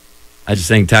 I just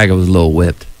think Tyga was a little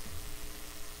whipped.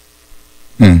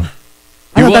 I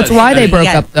thought that's why they broke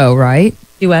Yeah. up, though, right?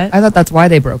 You what? I thought that's why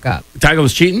they broke up. Tyga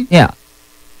was cheating? Yeah.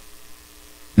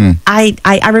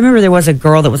 I remember there was a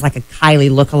girl that was like a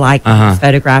Kylie lookalike that was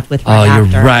photographed with her Oh,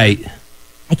 after. you're right.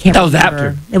 I can't That was remember.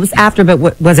 after. It was after, but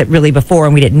was it really before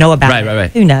and we didn't know about it? Right.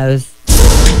 Who knows?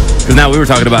 Because now we were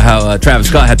talking about how Travis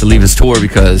Scott had to leave his tour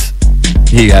because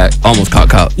he got almost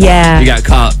caught. Yeah. He got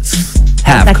caught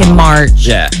half Back in caught. March.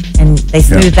 Yeah. And they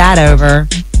smoothed that over.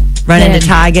 Run into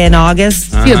Tyga in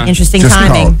August. Interesting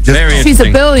timing. Very She's a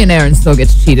interesting. billionaire and still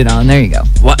gets cheated on. There you go.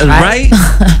 What, right?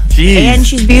 Jeez. And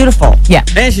she's beautiful. Yeah.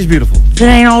 And she's beautiful. It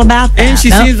ain't all about that. And she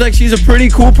seems like she's a pretty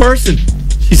cool person.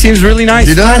 She seems really nice.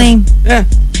 She does. Honey, Yeah.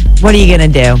 what are you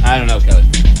going to do? I don't know, Kelly.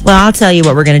 Well, I'll tell you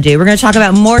what we're going to do. We're going to talk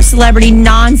about more celebrity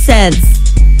nonsense.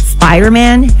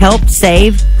 Spider-Man helped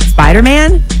save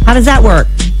Spider-Man? How does that work?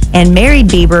 And Married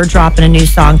Bieber dropping a new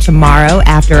song tomorrow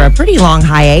after a pretty long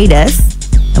hiatus.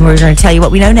 And we're going to tell you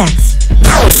what we know next.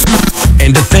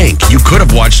 And to think, you could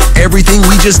have watched everything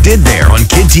we just did there on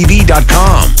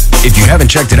KidTV.com. If you haven't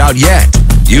checked it out yet,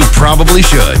 you probably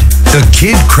should. The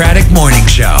Kid Kraddick Morning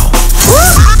Show.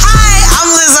 Hi, I'm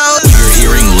Lizzo. You're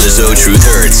hearing Lizzo Truth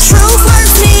Hurts. Truth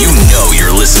hurts me. You know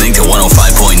you're listening to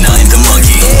 105.9 The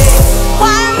Monkey.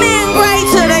 Why men great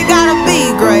till they gotta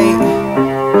be great?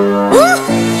 Woo!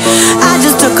 I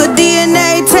just took a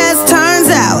DNA test. Turns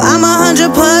out I'm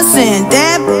 100%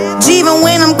 that. Even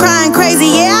when I'm crying crazy,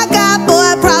 yeah, I got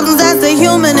boy problems. That's the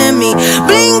human in me.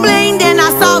 Bling bling, then I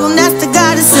solve them. That's the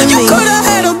goddess in me. You coulda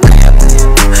had a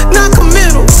not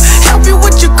committal. Help you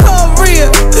with your career,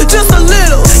 just a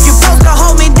little. You supposed to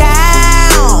hold me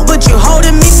down, but you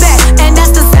holding me back, and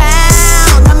that's the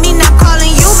sound of me not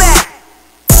calling you back.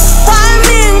 Why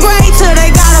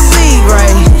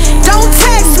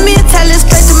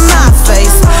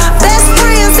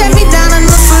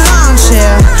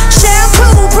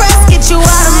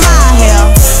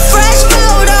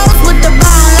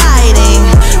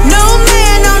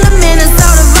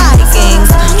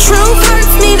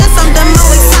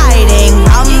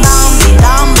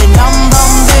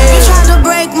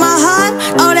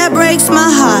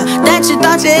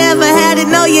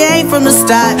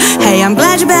dot. Hey, I'm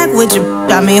glad you're back with your.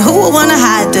 I mean, who would wanna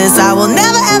hide this? I will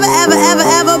never, ever, ever, ever,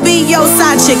 ever be your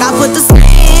side chick. I put the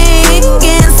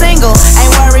singing single.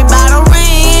 Ain't worried about a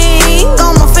ring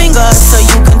on my finger, so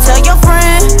you can tell your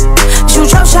friend.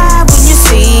 Shoot your shot when you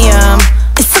see him.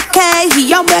 It's okay, he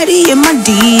already in my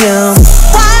DM.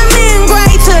 Why men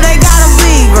great till they gotta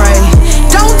be great?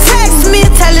 Don't text me,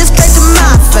 tell it straight to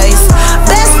my face.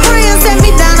 Best friend set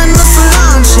me down in the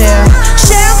salon chair.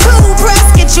 Shampoo press,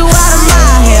 get you out of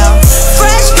my hair.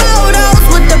 Fresh photos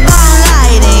with the bomb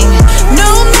lighting.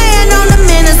 New man on the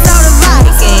Minnesota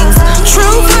Vikings.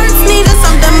 True hurts needed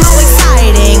something more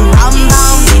exciting.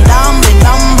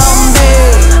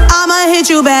 I'ma hit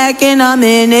you back in a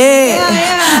minute.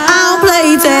 I don't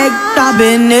play tag, I've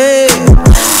been it.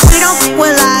 We don't f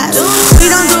with lies, we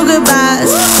don't do goodbyes.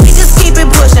 We just keep it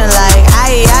pushing like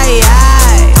aye, aye,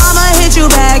 aye. I'ma hit you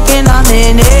back in a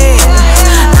minute.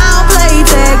 I don't play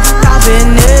tag, I've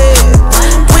been it.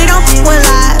 We don't f with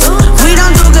lies, we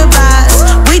don't do goodbyes.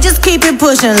 We just keep it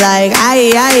pushing like aye,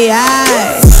 aye,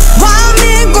 aye. Why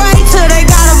men great till they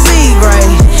gotta be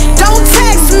great? Don't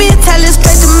text me, tell it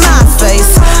straight to my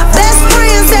face. Best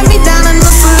friend set me down in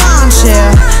the salon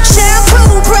chair.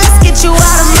 Shampoo press, get you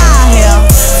out of my hair.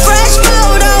 Fresh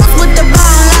photos with the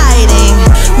bomb lighting.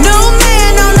 New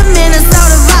man on the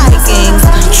Minnesota Vikings.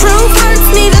 True hurts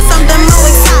needed something more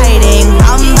exciting.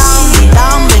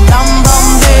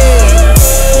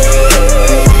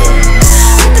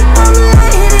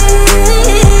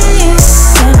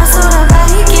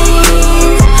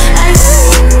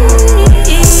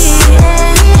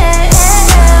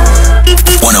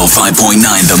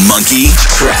 The Monkey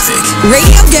Traffic.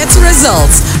 Radio gets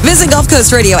results. Visit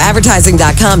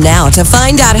GulfCoastRadioAdvertising.com now to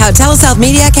find out how TeleSouth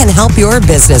Media can help your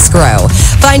business grow.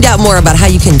 Find out more about how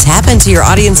you can tap into your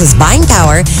audience's buying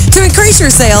power to increase your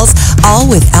sales, all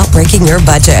without breaking your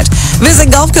budget. Visit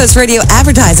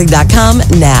GulfCoastRadioAdvertising.com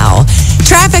now.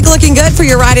 Traffic looking good for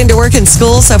your ride into work and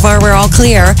school. So far, we're all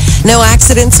clear. No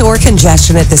accidents or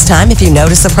congestion at this time. If you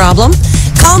notice a problem,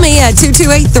 call me at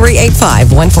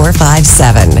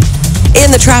 228-385-1457. In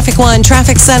the Traffic One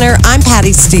Traffic Center, I'm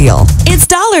Patty Steele. It's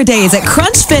Dollar Days at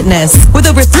Crunch Fitness. With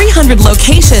over 300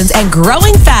 locations and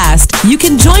growing fast, you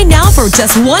can join now for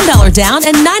just $1 down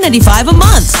and $9.95 a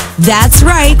month. That's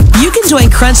right. You can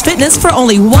join Crunch Fitness for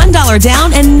only $1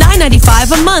 down and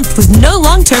 $9.95 a month with no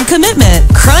long-term commitment.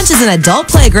 Crunch is an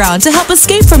adult playground to help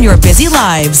escape from your busy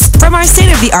lives. From our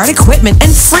state-of-the-art equipment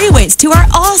and free weights to our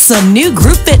awesome new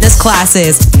group fitness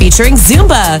classes featuring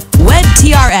Zumba, Web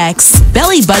TRX,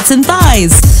 belly butts and thighs,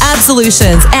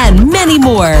 Absolutions, and many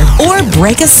more. Or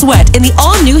break a sweat in the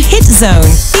all-new Hit Zone,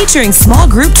 featuring small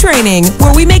group training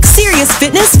where we make serious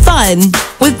fitness fun.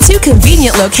 With 2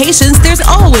 convenient locations, there's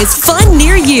always fun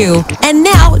near you. And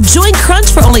now, join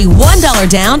Crunch for only $1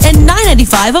 down and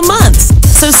 $9.95 a month.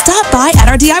 So stop by at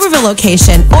our D'Iberville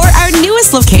location or our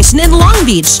newest location in Long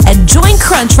Beach and join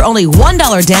Crunch for only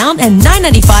 $1 down and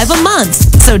 $9.95 a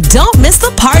month. So don't miss the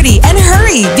party and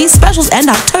hurry. These specials end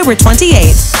October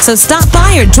 28th. So stop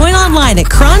by or join online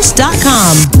at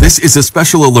crunch.com. This is a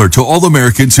special alert to all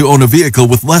Americans who own a vehicle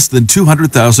with less than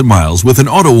 200,000 miles with an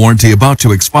auto warranty about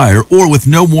to expire or with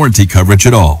no warranty coverage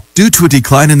at all. Due to a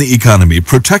decline in the economy,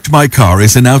 Protect My Car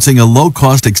is announcing a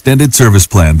low-cost extended service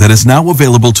plan that is now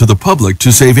available to the public to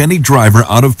save any driver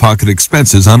out-of-pocket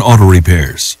expenses on auto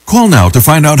repairs. Call now to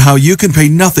find out how you can pay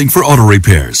nothing for auto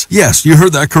repairs. Yes, you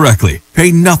heard that correctly.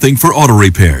 Pay nothing for auto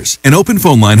repairs. An open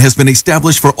phone line has been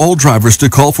established for all drivers to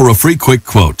call for a free quick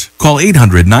quote. Call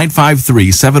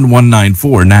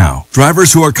 800-953-7194 now.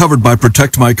 Drivers who are covered by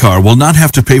Protect My Car will not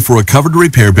have to pay for a covered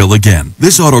repair bill again.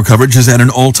 This auto coverage is at an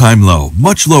all-time low,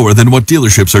 much lower than what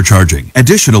dealerships are charging.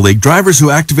 Additionally, drivers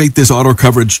who activate this auto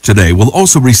coverage today will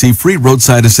also receive free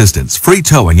roadside assistance, free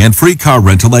towing, and free car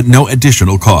rental at no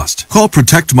additional cost. Call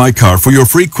Protect My Car for your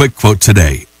free quick quote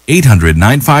today.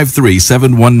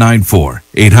 800-953-7194.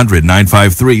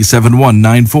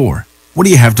 800-953-7194. What do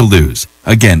you have to lose?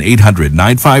 Again,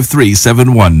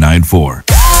 800-953-7194.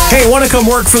 Hey, want to come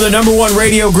work for the #1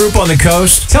 radio group on the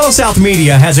coast? TeleSouth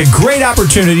Media has a great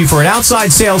opportunity for an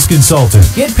outside sales consultant.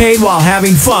 Get paid while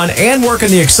having fun and work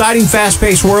in the exciting,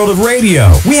 fast-paced world of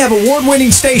radio. We have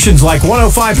award-winning stations like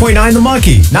 105.9 The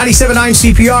Monkey, 97.9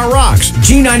 CPR Rocks,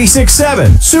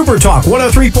 G96.7, Super Talk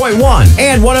 103.1,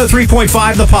 and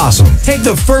 103.5 The Possum. Take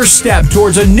the first step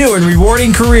towards a new and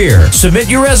rewarding career. Submit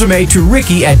your resume to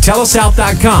Ricky at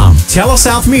telesouth.com.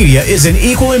 TeleSouth Media is an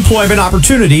equal employment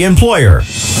opportunity employer.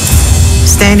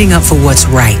 Standing up for what's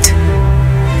right.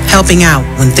 Helping out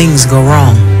when things go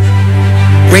wrong.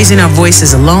 Raising our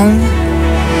voices alone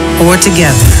or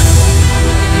together.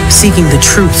 Seeking the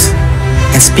truth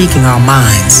and speaking our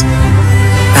minds.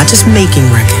 Not just making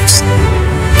records,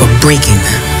 but breaking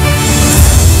them.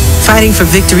 Fighting for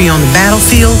victory on the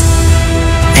battlefield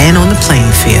and on the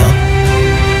playing field.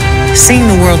 Seeing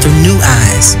the world through new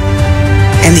eyes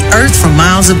and the earth from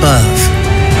miles above.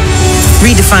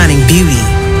 Redefining beauty,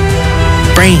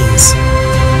 brains,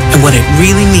 and what it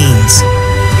really means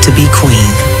to be queen.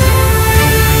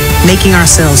 Making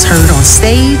ourselves heard on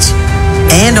stage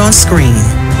and on screen.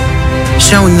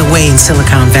 Showing the way in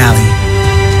Silicon Valley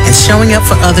and showing up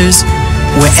for others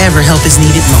wherever help is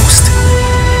needed most.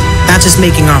 Not just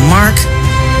making our mark,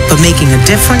 but making a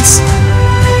difference.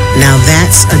 Now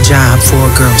that's a job for a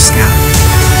Girl Scout.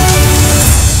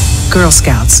 Girl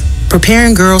Scouts,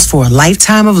 preparing girls for a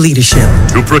lifetime of leadership.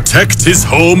 To protect his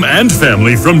home and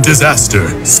family from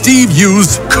disaster, Steve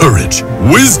used courage,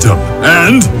 wisdom,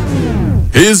 and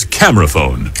his camera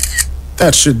phone.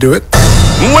 That should do it.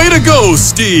 Way to go,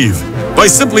 Steve! By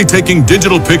simply taking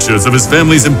digital pictures of his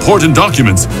family's important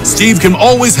documents, Steve can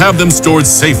always have them stored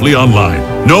safely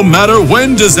online, no matter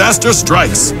when disaster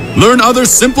strikes. Learn other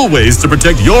simple ways to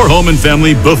protect your home and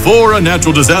family before a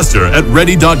natural disaster at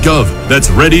ready.gov.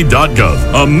 That's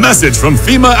ready.gov. A message from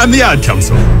FEMA and the Ad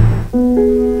Council.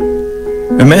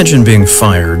 Imagine being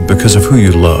fired because of who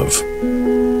you love.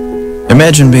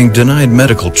 Imagine being denied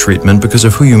medical treatment because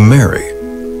of who you marry.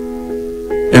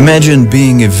 Imagine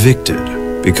being evicted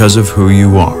because of who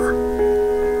you are.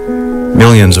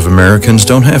 Millions of Americans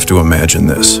don't have to imagine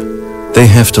this. They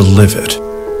have to live it.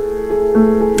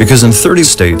 Because in 30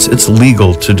 states, it's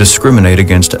legal to discriminate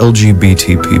against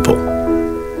LGBT people.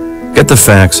 Get the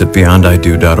facts at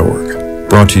beyondido.org.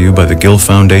 Brought to you by the Gill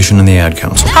Foundation and the Ad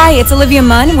Council. Hi, it's Olivia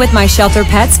Munn with my shelter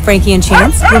pets, Frankie and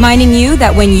Chance, reminding you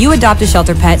that when you adopt a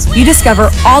shelter pet, you discover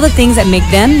all the things that make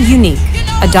them unique.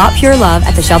 Adopt pure love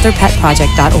at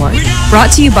theshelterpetproject.org.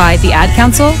 Brought to you by the Ad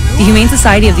Council, the Humane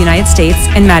Society of the United States,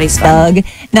 and Maddie's Fund. Doug.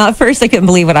 Now, at first, I couldn't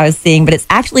believe what I was seeing, but it's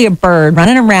actually a bird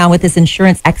running around with this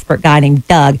insurance expert guy named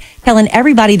Doug, telling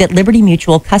everybody that Liberty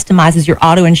Mutual customizes your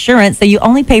auto insurance so you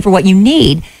only pay for what you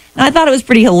need. And I thought it was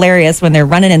pretty hilarious when they're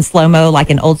running in slow-mo like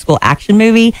an old-school action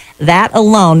movie. That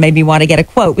alone made me want to get a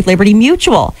quote with Liberty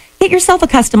Mutual. Get yourself a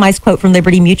customized quote from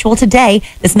Liberty Mutual today.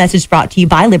 This message brought to you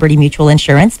by Liberty Mutual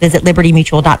Insurance. Visit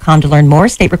libertymutual.com to learn more.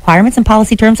 State requirements and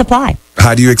policy terms apply.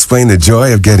 How do you explain the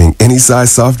joy of getting any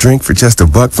size soft drink for just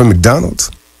 $1 from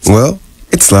McDonald's? Well,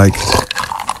 it's like... 1,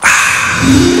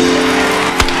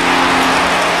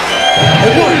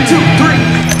 2, 3.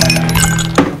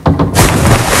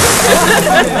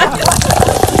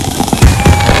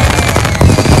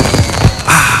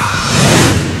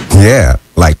 Yeah,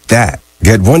 like that.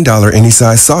 Get $1 any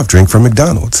size soft drink from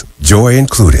McDonald's. Joy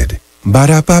included.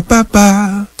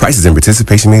 Ba-da-ba-ba-ba. Prices and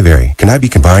participation may vary. Cannot be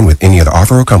combined with any other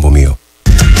offer or combo meal.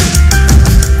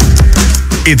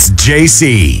 It's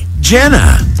JC,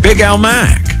 Jenna, Big Al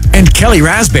Mac, and Kelly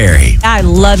Raspberry. I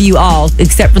love you all,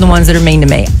 except for the ones that are mean to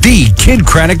me. The Kid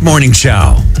Kraddick Morning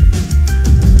Show.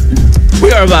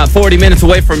 We are about 40 minutes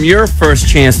away from your first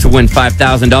chance to win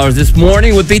 $5,000 this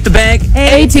morning with Beat the Bank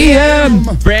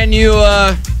ATM. Brand new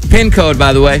PIN code,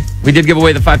 by the way. We did give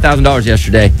away the $5,000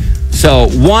 yesterday. So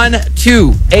 1,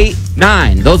 2, 8,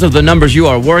 9. Those are the numbers you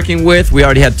are working with. We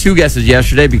already had 2 guesses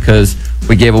yesterday because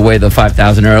we gave away the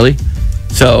 $5,000 early.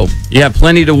 So you have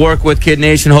plenty to work with, Kid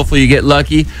Nation. Hopefully you get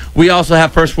lucky. We also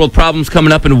have First World Problems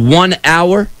coming up in 1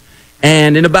 hour.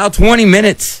 And in about 20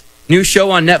 minutes, new show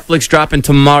on Netflix dropping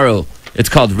tomorrow. It's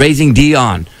called Raising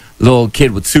Dion. Little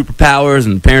kid with superpowers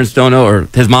and parents don't know, or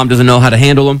his mom doesn't know how to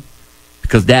handle him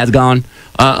because dad's gone.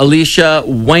 Alicia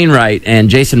Wainwright and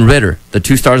Jason Ritter, the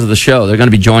 2 stars of the show, they're going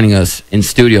to be joining us in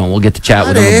studio, and we'll get to chat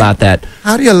with them about that.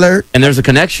 Howdy alert. And there's a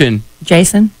connection.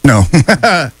 Jason? No.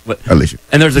 Alicia.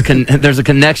 And there's a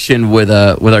connection with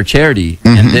our charity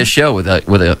and this show with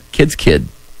a kid's kid.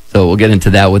 So we'll get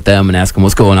into that with them and ask them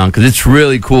what's going on, because it's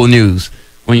really cool news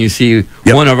when you see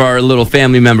one of our little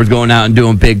family members going out and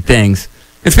doing big things.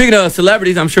 And speaking of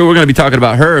celebrities, I'm sure we're going to be talking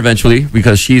about her eventually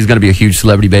because she's going to be a huge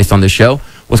celebrity based on this show.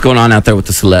 What's going on out there with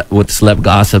the celeb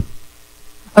gossip?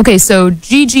 Okay, so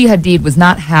Gigi Hadid was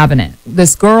not having it.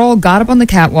 This girl got up on the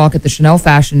catwalk at the Chanel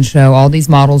fashion show. All these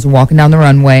models were walking down the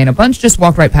runway, and a bunch just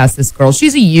walked right past this girl.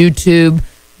 She's a YouTube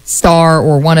star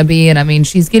or wannabe, and I mean,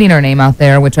 she's getting her name out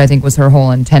there, which I think was her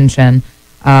whole intention.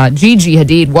 Gigi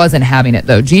Hadid wasn't having it,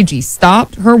 though. Gigi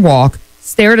stopped her walk,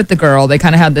 stared at the girl. They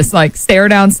kind of had this, like,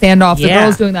 stare-down standoff. The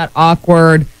girl's doing that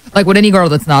awkward, like what any girl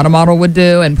that's not a model would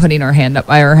do, and putting her hand up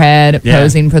by her head,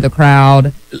 posing for the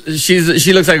crowd. She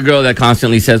looks like a girl that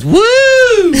constantly says, woo!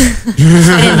 In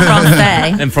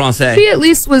Francais. In Francais. She at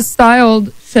least was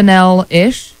styled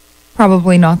Chanel-ish,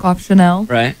 probably knockoff Chanel.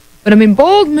 Right. But I mean,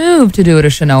 bold move to do at a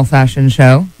Chanel fashion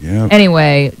show. Yeah.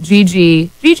 Anyway, Gigi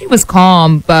was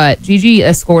calm, but Gigi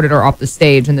escorted her off the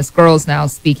stage, and this girl's now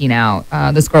speaking out.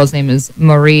 This girl's name is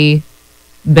Marie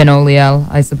Benoliel,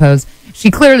 I suppose.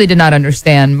 She clearly did not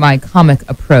understand my comic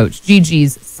approach.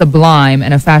 Gigi's sublime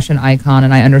and a fashion icon,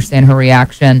 and I understand her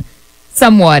reaction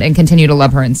somewhat and continue to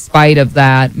love her in spite of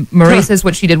that. Marie says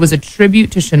what she did was a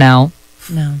tribute to Chanel.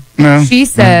 No. She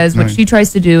says what she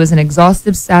tries to do is an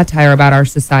exhaustive satire about our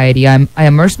society. I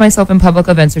immerse myself in public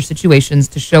events or situations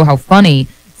to show how funny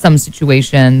some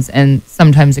situations and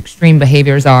sometimes extreme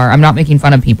behaviors are. I'm not making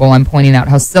fun of people. I'm pointing out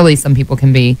how silly some people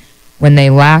can be when they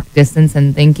lack distance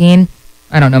and thinking.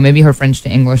 I don't know, maybe her French to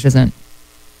English isn't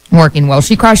working well.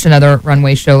 She crashed another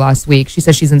runway show last week. She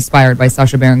says she's inspired by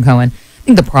Sacha Baron Cohen. I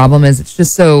think the problem is it's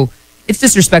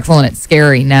disrespectful and it's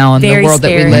scary now in the world that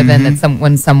we live in, that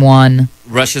when someone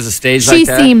rushes a stage she like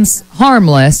that. seems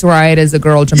harmless, right, as a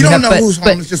girl jumping You up. don't know who's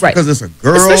harmless just because it's a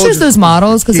girl. Especially as those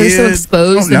models, because they're so kid.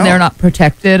 exposed You don't and they're know. not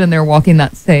protected and they're walking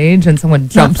that stage and someone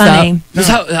jumps up. Just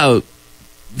how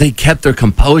they kept their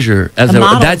composure. The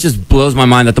models. That just blows my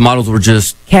mind that the models were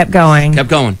just kept going.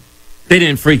 They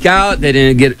didn't freak out. They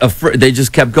didn't get they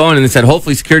just kept going, and they said,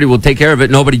 hopefully security will take care of it.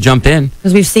 Nobody jumped in.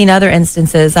 Because we've seen other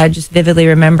instances. I just vividly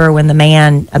remember when the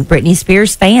man, a Britney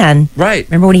Spears fan, right?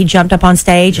 Remember when he jumped up on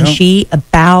stage and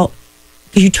because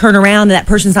you turn around and that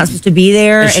person's not supposed to be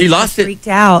there, And she lost it. Freaked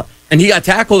out. And he got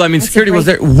tackled. I mean, security was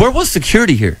there. Where was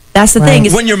security here? That's the thing.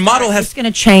 When your model has... It's going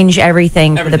to change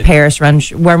everything for the Paris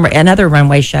and other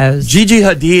runway shows. Gigi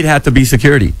Hadid had to be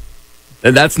security.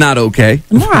 That's not okay.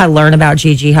 The more I learn about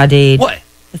Gigi Hadid, what?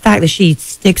 The fact that she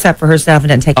sticks up for herself and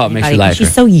doesn't take anybody. Makes you like She's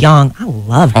her. so young. I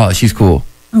love her. Oh, she's cool.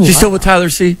 She's still with Tyler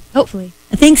C? Hopefully.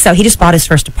 I think so. He just bought his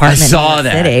first I apartment. saw in the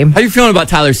that. City. How you feeling about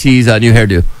Tyler C's new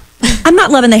hairdo? I'm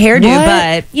not loving the hairdo,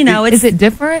 What? but is it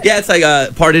different? Yeah, it's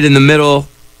like parted in the middle.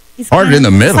 Parted in the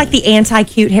middle. It's like the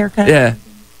anti-cute haircut. Yeah,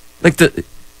 like I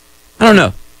don't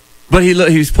know, but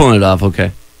he's pulling it off.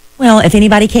 Okay. Well, if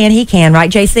anybody can, he can, right,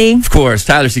 JC? Of course,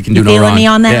 Tyler C can do You no feeling wrong. me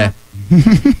on that?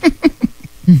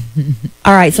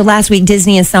 All right, so last week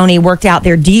Disney and Sony worked out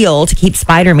their deal to keep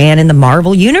Spider-Man in the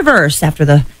Marvel Universe after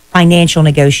the financial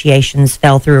negotiations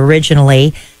fell through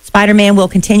originally. Spider-Man will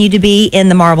continue to be in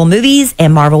the Marvel movies,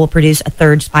 and Marvel will produce a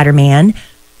third Spider-Man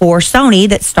for Sony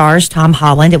that stars Tom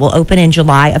Holland. It will open in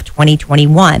July of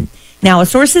 2021. Now, a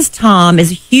source says Tom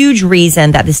is a huge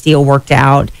reason that this deal worked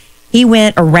out. He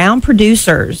went around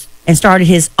producers and started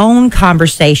his own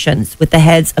conversations with the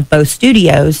heads of both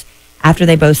studios after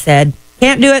they both said,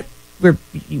 can't do it.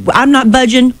 I'm not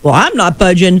budging. Well, I'm not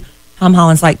budging. Tom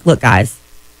Holland's like, look, guys.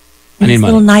 I need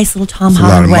money. Nice little Tom There's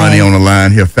Holland a lot of money way. on the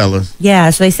line here, fellas. Yeah,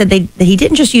 so they said that he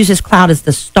didn't just use his clout as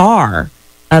the star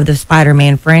of the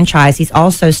Spider-Man franchise. He's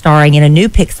also starring in a new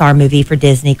Pixar movie for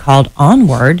Disney called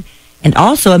Onward, and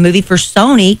also a movie for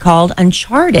Sony called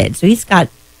Uncharted. So he's got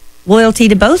loyalty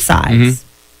to both sides. Mm-hmm.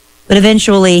 But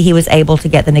eventually he was able to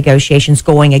get the negotiations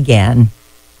going again,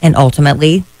 and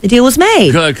ultimately the deal was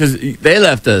made. Good, because they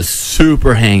left us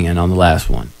super hanging on the last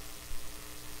one.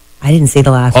 I didn't see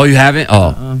the last Oh, one. you haven't?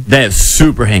 Oh, they have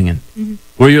super hanging. Mm-hmm.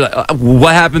 Where you're like,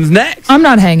 what happens next? I'm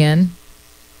not hanging.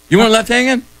 You weren't left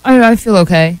hanging? I feel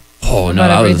okay. Oh, no.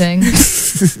 About I was-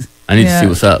 everything. I need to Yeah. see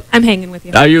what's up. I'm hanging with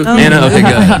you. Are you, Anna? Okay,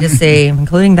 I need good. to see,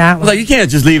 including that I was like, you can't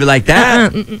just leave it like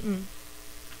that.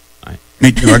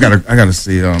 Me too. I gotta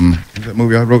see what's that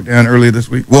movie I wrote down earlier this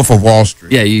week? Wolf of Wall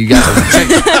Street. Yeah, you got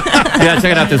to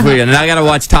check it out this weekend. And I got to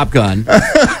watch Top Gun.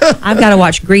 I've got to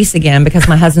watch Grease again because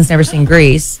my husband's never seen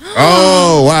Grease.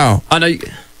 Oh wow! I know.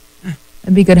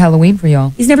 It'd be good Halloween for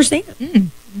y'all. He's never seen it.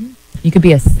 You could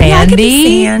be a Yeah, I could Sandy,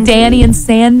 be Sandy. Danny and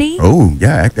Sandy. Oh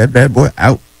yeah, act that bad boy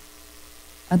out.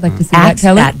 I'd like to see that, Act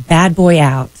Kelly. that bad boy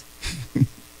out.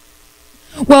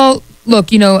 Well,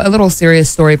 look, a little serious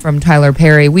story from Tyler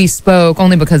Perry. We spoke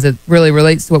only because it really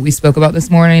relates to what we spoke about this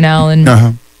morning, Alan.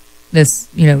 This,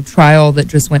 trial that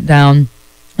just went down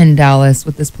in Dallas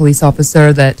with this police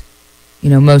officer that,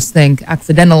 most think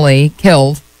accidentally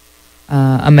killed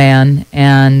a man.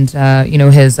 And,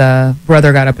 his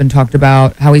brother got up and talked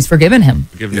about how he's forgiven him.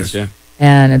 Forgiveness, yeah.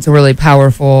 And it's a really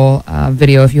powerful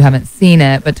video if you haven't seen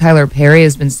it. But Tyler Perry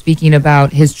has been speaking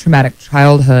about his traumatic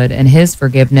childhood and his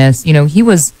forgiveness. He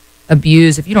was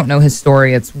abused. If you don't know his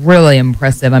story, it's really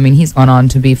impressive. I mean, he's gone on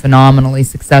to be phenomenally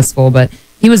successful, but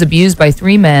he was abused by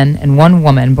 3 men and 1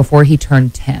 woman before he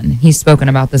turned 10. He's spoken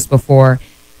about this before.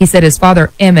 He said his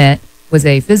father, Emmett, was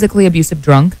a physically abusive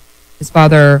drunk. His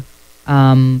father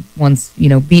once,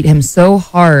 beat him so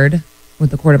hard with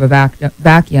the cord of a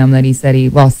vacuum that he said he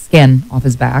lost skin off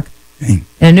his back. In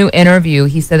a new interview,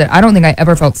 he said that I don't think I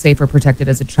ever felt safe or protected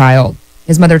as a child.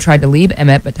 His mother tried to leave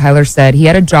Emmett, but Tyler said he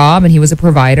had a job and he was a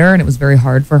provider, and it was very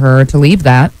hard for her to leave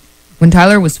that. When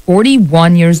Tyler was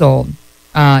 41 years old,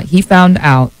 he found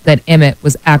out that Emmett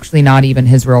was actually not even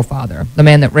his real father. The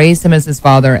man that raised him as his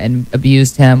father and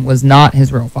abused him was not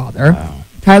his real father. Wow.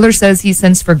 Tyler says he's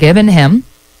since forgiven him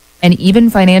and even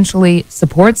financially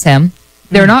supports him.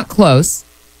 They're not close.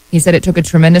 He said it took a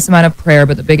tremendous amount of prayer,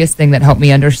 but the biggest thing that helped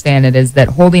me understand it is that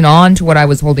holding on to what I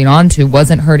was holding on to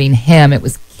wasn't hurting him. It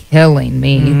was killing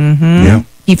me. Yeah.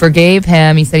 He forgave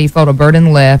him. He said he felt a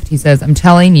burden lift. He says, I'm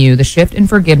telling you, the shift in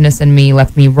forgiveness in me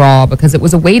left me raw because it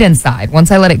was a weight inside.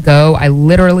 Once I let it go, I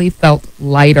literally felt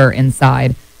lighter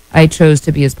inside. I chose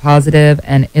to be as positive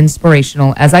and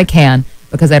inspirational as I can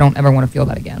because I don't ever want to feel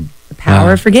that again. The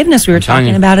power of forgiveness. We were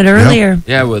talking about it earlier.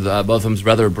 Yeah, with both of them's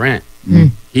brother Brent.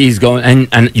 He's going,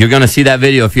 and you're going to see that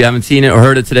video. If you haven't seen it or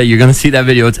heard it today, you're going to see that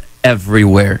video. It's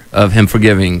everywhere of him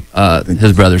forgiving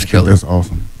his brother's killer. That's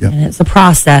awesome. Yeah. And it's a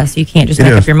process. You can't just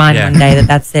make up your mind one day that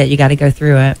that's it. You got to go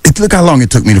through it. Look how long it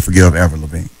took me to forgive Avril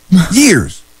Lavigne.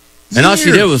 Years. And all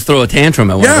she did was throw a tantrum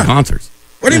at one of the concerts.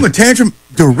 What even a tantrum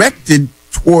directed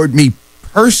toward me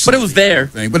personally. But it was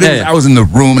there. But I was in the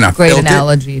room and I Great felt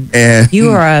analogy. it. And You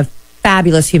are a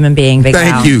fabulous human being, Big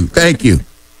Al. Thank you.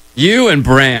 You and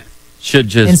Brant should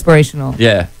just inspirational.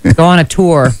 Yeah. Go on a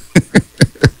tour.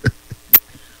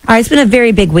 All right, it's been a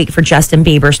very big week for Justin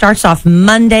Bieber. Starts off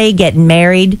Monday getting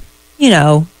married. You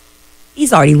know,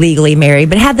 he's already legally married,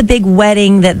 but had the big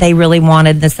wedding that they really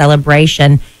wanted, the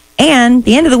celebration. And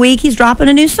the end of the week, he's dropping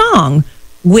a new song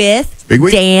with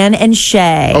Dan and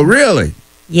Shay. Oh, really?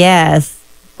 Yes.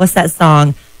 What's that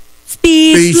song?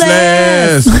 Speechless.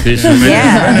 Yeah.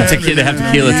 They have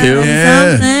tequila too.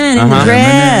 Something in the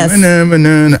dress.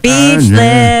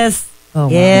 Speechless. Oh,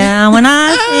 wow. Yeah, when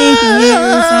I think of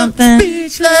you, something.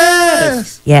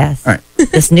 Speechless. Yes. All right.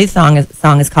 This new song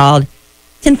is called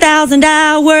 10,000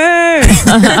 Hours.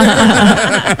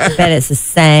 I bet it's the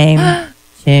same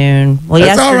tune. Well,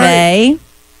 That's all yesterday,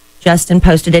 Justin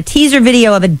posted a teaser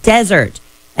video of a desert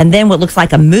and then what looks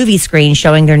like a movie screen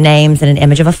showing their names and an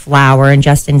image of a flower. And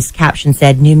Justin's caption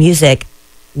said, new music,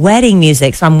 wedding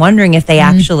music. So I'm wondering if they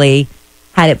actually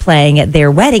had it playing at their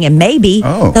wedding, and maybe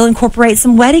they'll incorporate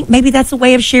some wedding. Maybe that's a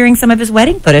way of sharing some of his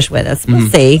wedding footage with us. We'll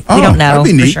see. We don't know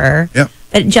for sure. Yep.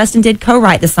 But Justin did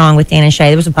co-write the song with Dan and Shay.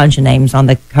 There was a bunch of names on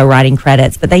the co-writing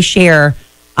credits, but they share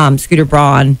Scooter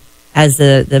Braun as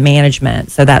the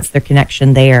management, so that's their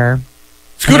connection there.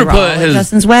 Scooter put his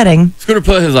Justin's wedding. Scooter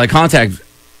put his contact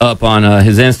up on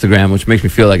his Instagram, which makes me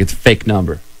feel like it's a fake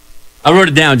number. I wrote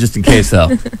it down just in case,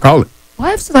 though. Call it. Why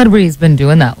have celebrities been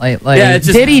doing that lately? Yeah,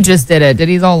 Diddy just did it.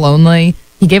 Diddy's all lonely.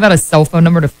 He gave out a cell phone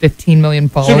number to 15 million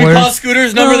followers. Should we call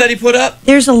Scooter's number that he put up?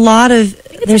 There's a lot of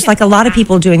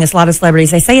people doing this. A lot of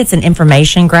celebrities. They say it's an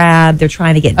information grab. They're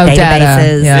trying to get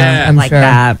databases, I'm like sure.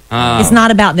 that. It's not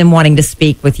about them wanting to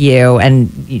speak with you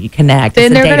and you connect. Then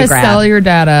It's a they're data going to grab. sell your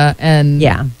data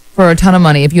and for a ton of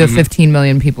money if you have 15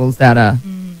 million people's data.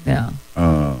 Yeah.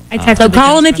 So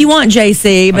call them if you want,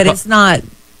 JC, but it's not.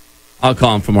 I'll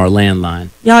call him from our landline.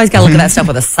 You always got to look at that stuff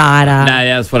with a side eye. Nah,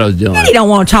 yeah, that's what I was doing. You don't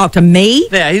want to talk to me.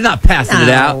 Yeah, he's not passing it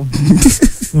out.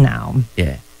 No.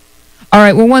 Yeah. All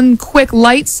right. Well, one quick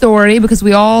light story because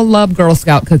we all love Girl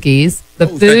Scout cookies. The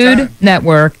Food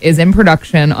Network is in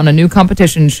production on a new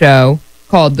competition show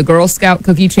called the Girl Scout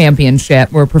Cookie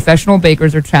Championship, where professional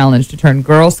bakers are challenged to turn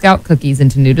Girl Scout cookies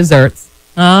into new desserts.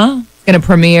 It's going to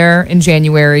premiere in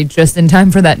January, just in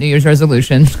time for that New Year's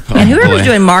resolution. And whoever's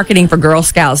doing marketing for Girl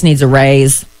Scouts needs a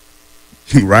raise.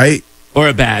 Right? Or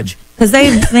a badge. Because they,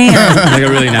 man. Like a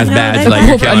really nice badge. A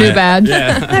new badge.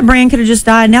 Yeah. That brand could have just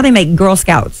died. Now they make Girl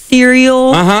Scout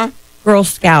cereal. Girl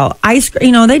Scout ice cream.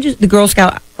 You know, they just, the Girl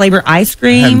Scout flavor ice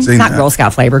cream. Haven't seen Not that. Girl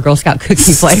Scout flavor, Girl Scout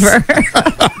cookie flavor.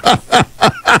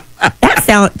 That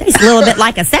sounds tastes a little bit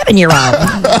like a 7-year-old.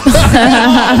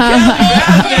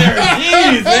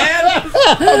 Jeez, man.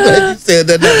 I'm glad you said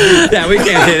that. Yeah, we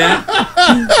can't say that.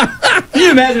 Can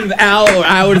you imagine if Al or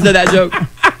I would have said that joke?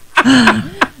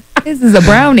 This is a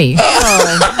brownie.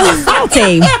 Oh,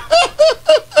 salty.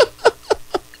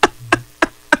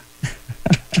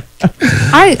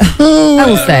 I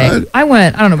will say, I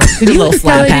went, I don't know, did you,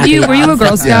 slap Kelly, were you a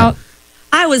Girl Scout?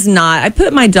 I was not. I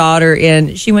put my daughter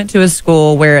in. She went to a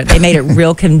school where they made it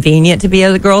real convenient to be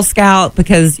a Girl Scout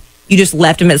because you just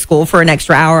left them at school for an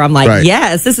extra hour. I'm like,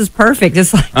 yes, this is perfect.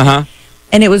 It's like,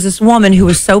 and it was this woman who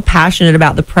was so passionate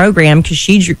about the program because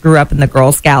she grew up in the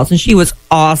Girl Scouts and she was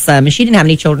awesome. And she didn't have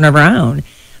any children of her own.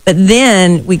 But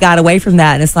then we got away from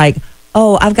that and it's like,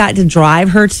 oh, I've got to drive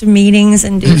her to meetings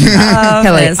and do stuff.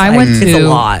 Kelly, It's I went it's to a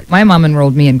lot. My mom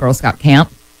enrolled me in Girl Scout camp.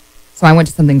 So I went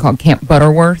to something called Camp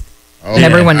Butterworth. and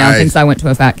everyone now thinks I went to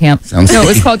a fat camp. No, it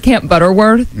was called Camp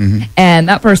Butterworth. And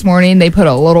that first morning, they put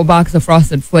a little box of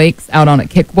Frosted Flakes out on a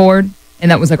kickboard. And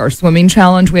that was like our swimming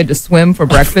challenge. We had to swim for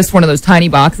breakfast, one of those tiny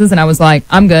boxes. And I was like,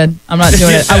 I'm good. I'm not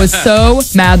doing it. I was so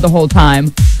mad the whole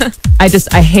time. I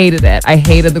hated it. I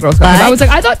hated the Girl Scout camp. I was like,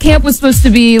 I thought camp was supposed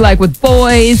to be like with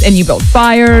boys and you build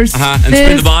fires. And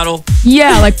spin the bottle.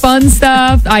 Yeah, like fun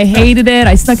stuff. I hated it.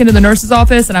 I snuck into the nurse's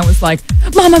office and I was like,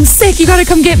 Mom, I'm sick. You got to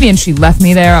come get me. And she left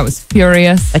me there. I was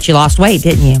furious. But you lost weight,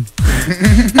 didn't you?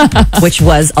 Which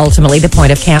was ultimately the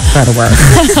point of Camp Butterworth.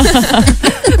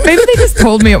 Maybe they just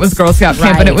told me it was Girl Scout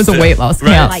camp, but it was a weight loss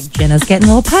camp. Like, Jenna's getting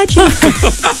a little pudgy.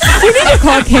 We need to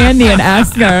call Candy and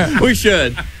ask her. We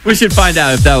should. We should find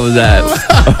out if that was that.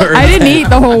 I didn't eat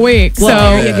the whole week, so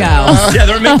there you go. Yeah,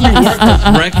 they're making you work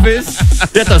for breakfast.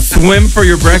 You have to swim for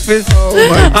your breakfast. All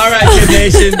right, Kid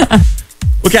Nation.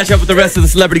 We'll catch up with the rest of the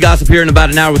celebrity gossip here in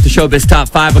about an hour with the Showbiz Top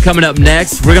 5. But coming up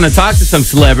next, we're going to talk to some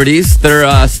celebrities that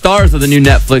are stars of the new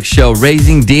Netflix show,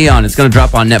 Raising Dion. It's going to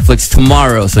drop on Netflix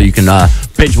tomorrow, so you can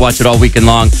binge watch it all weekend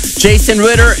long. Jason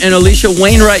Ritter and Alicia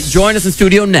Wainwright join us in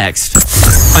studio next.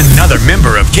 Another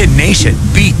member of Kid Nation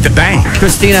beat the bank.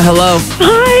 Christina, hello.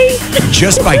 Hi.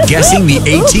 Just by guessing the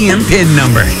ATM PIN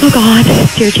number. Oh, God.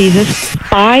 Dear Jesus.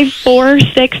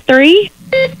 5463.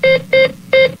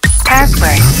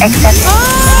 Password accepted.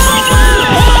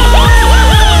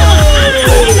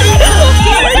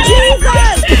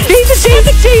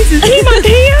 Jesus. Need my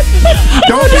pants.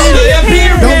 Don't be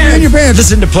in your pants.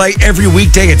 Listen to Play every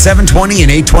weekday at 7:20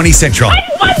 and 8:20 Central.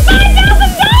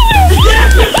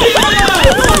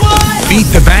 Beat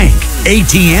the bank.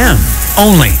 ATM.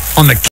 Only on the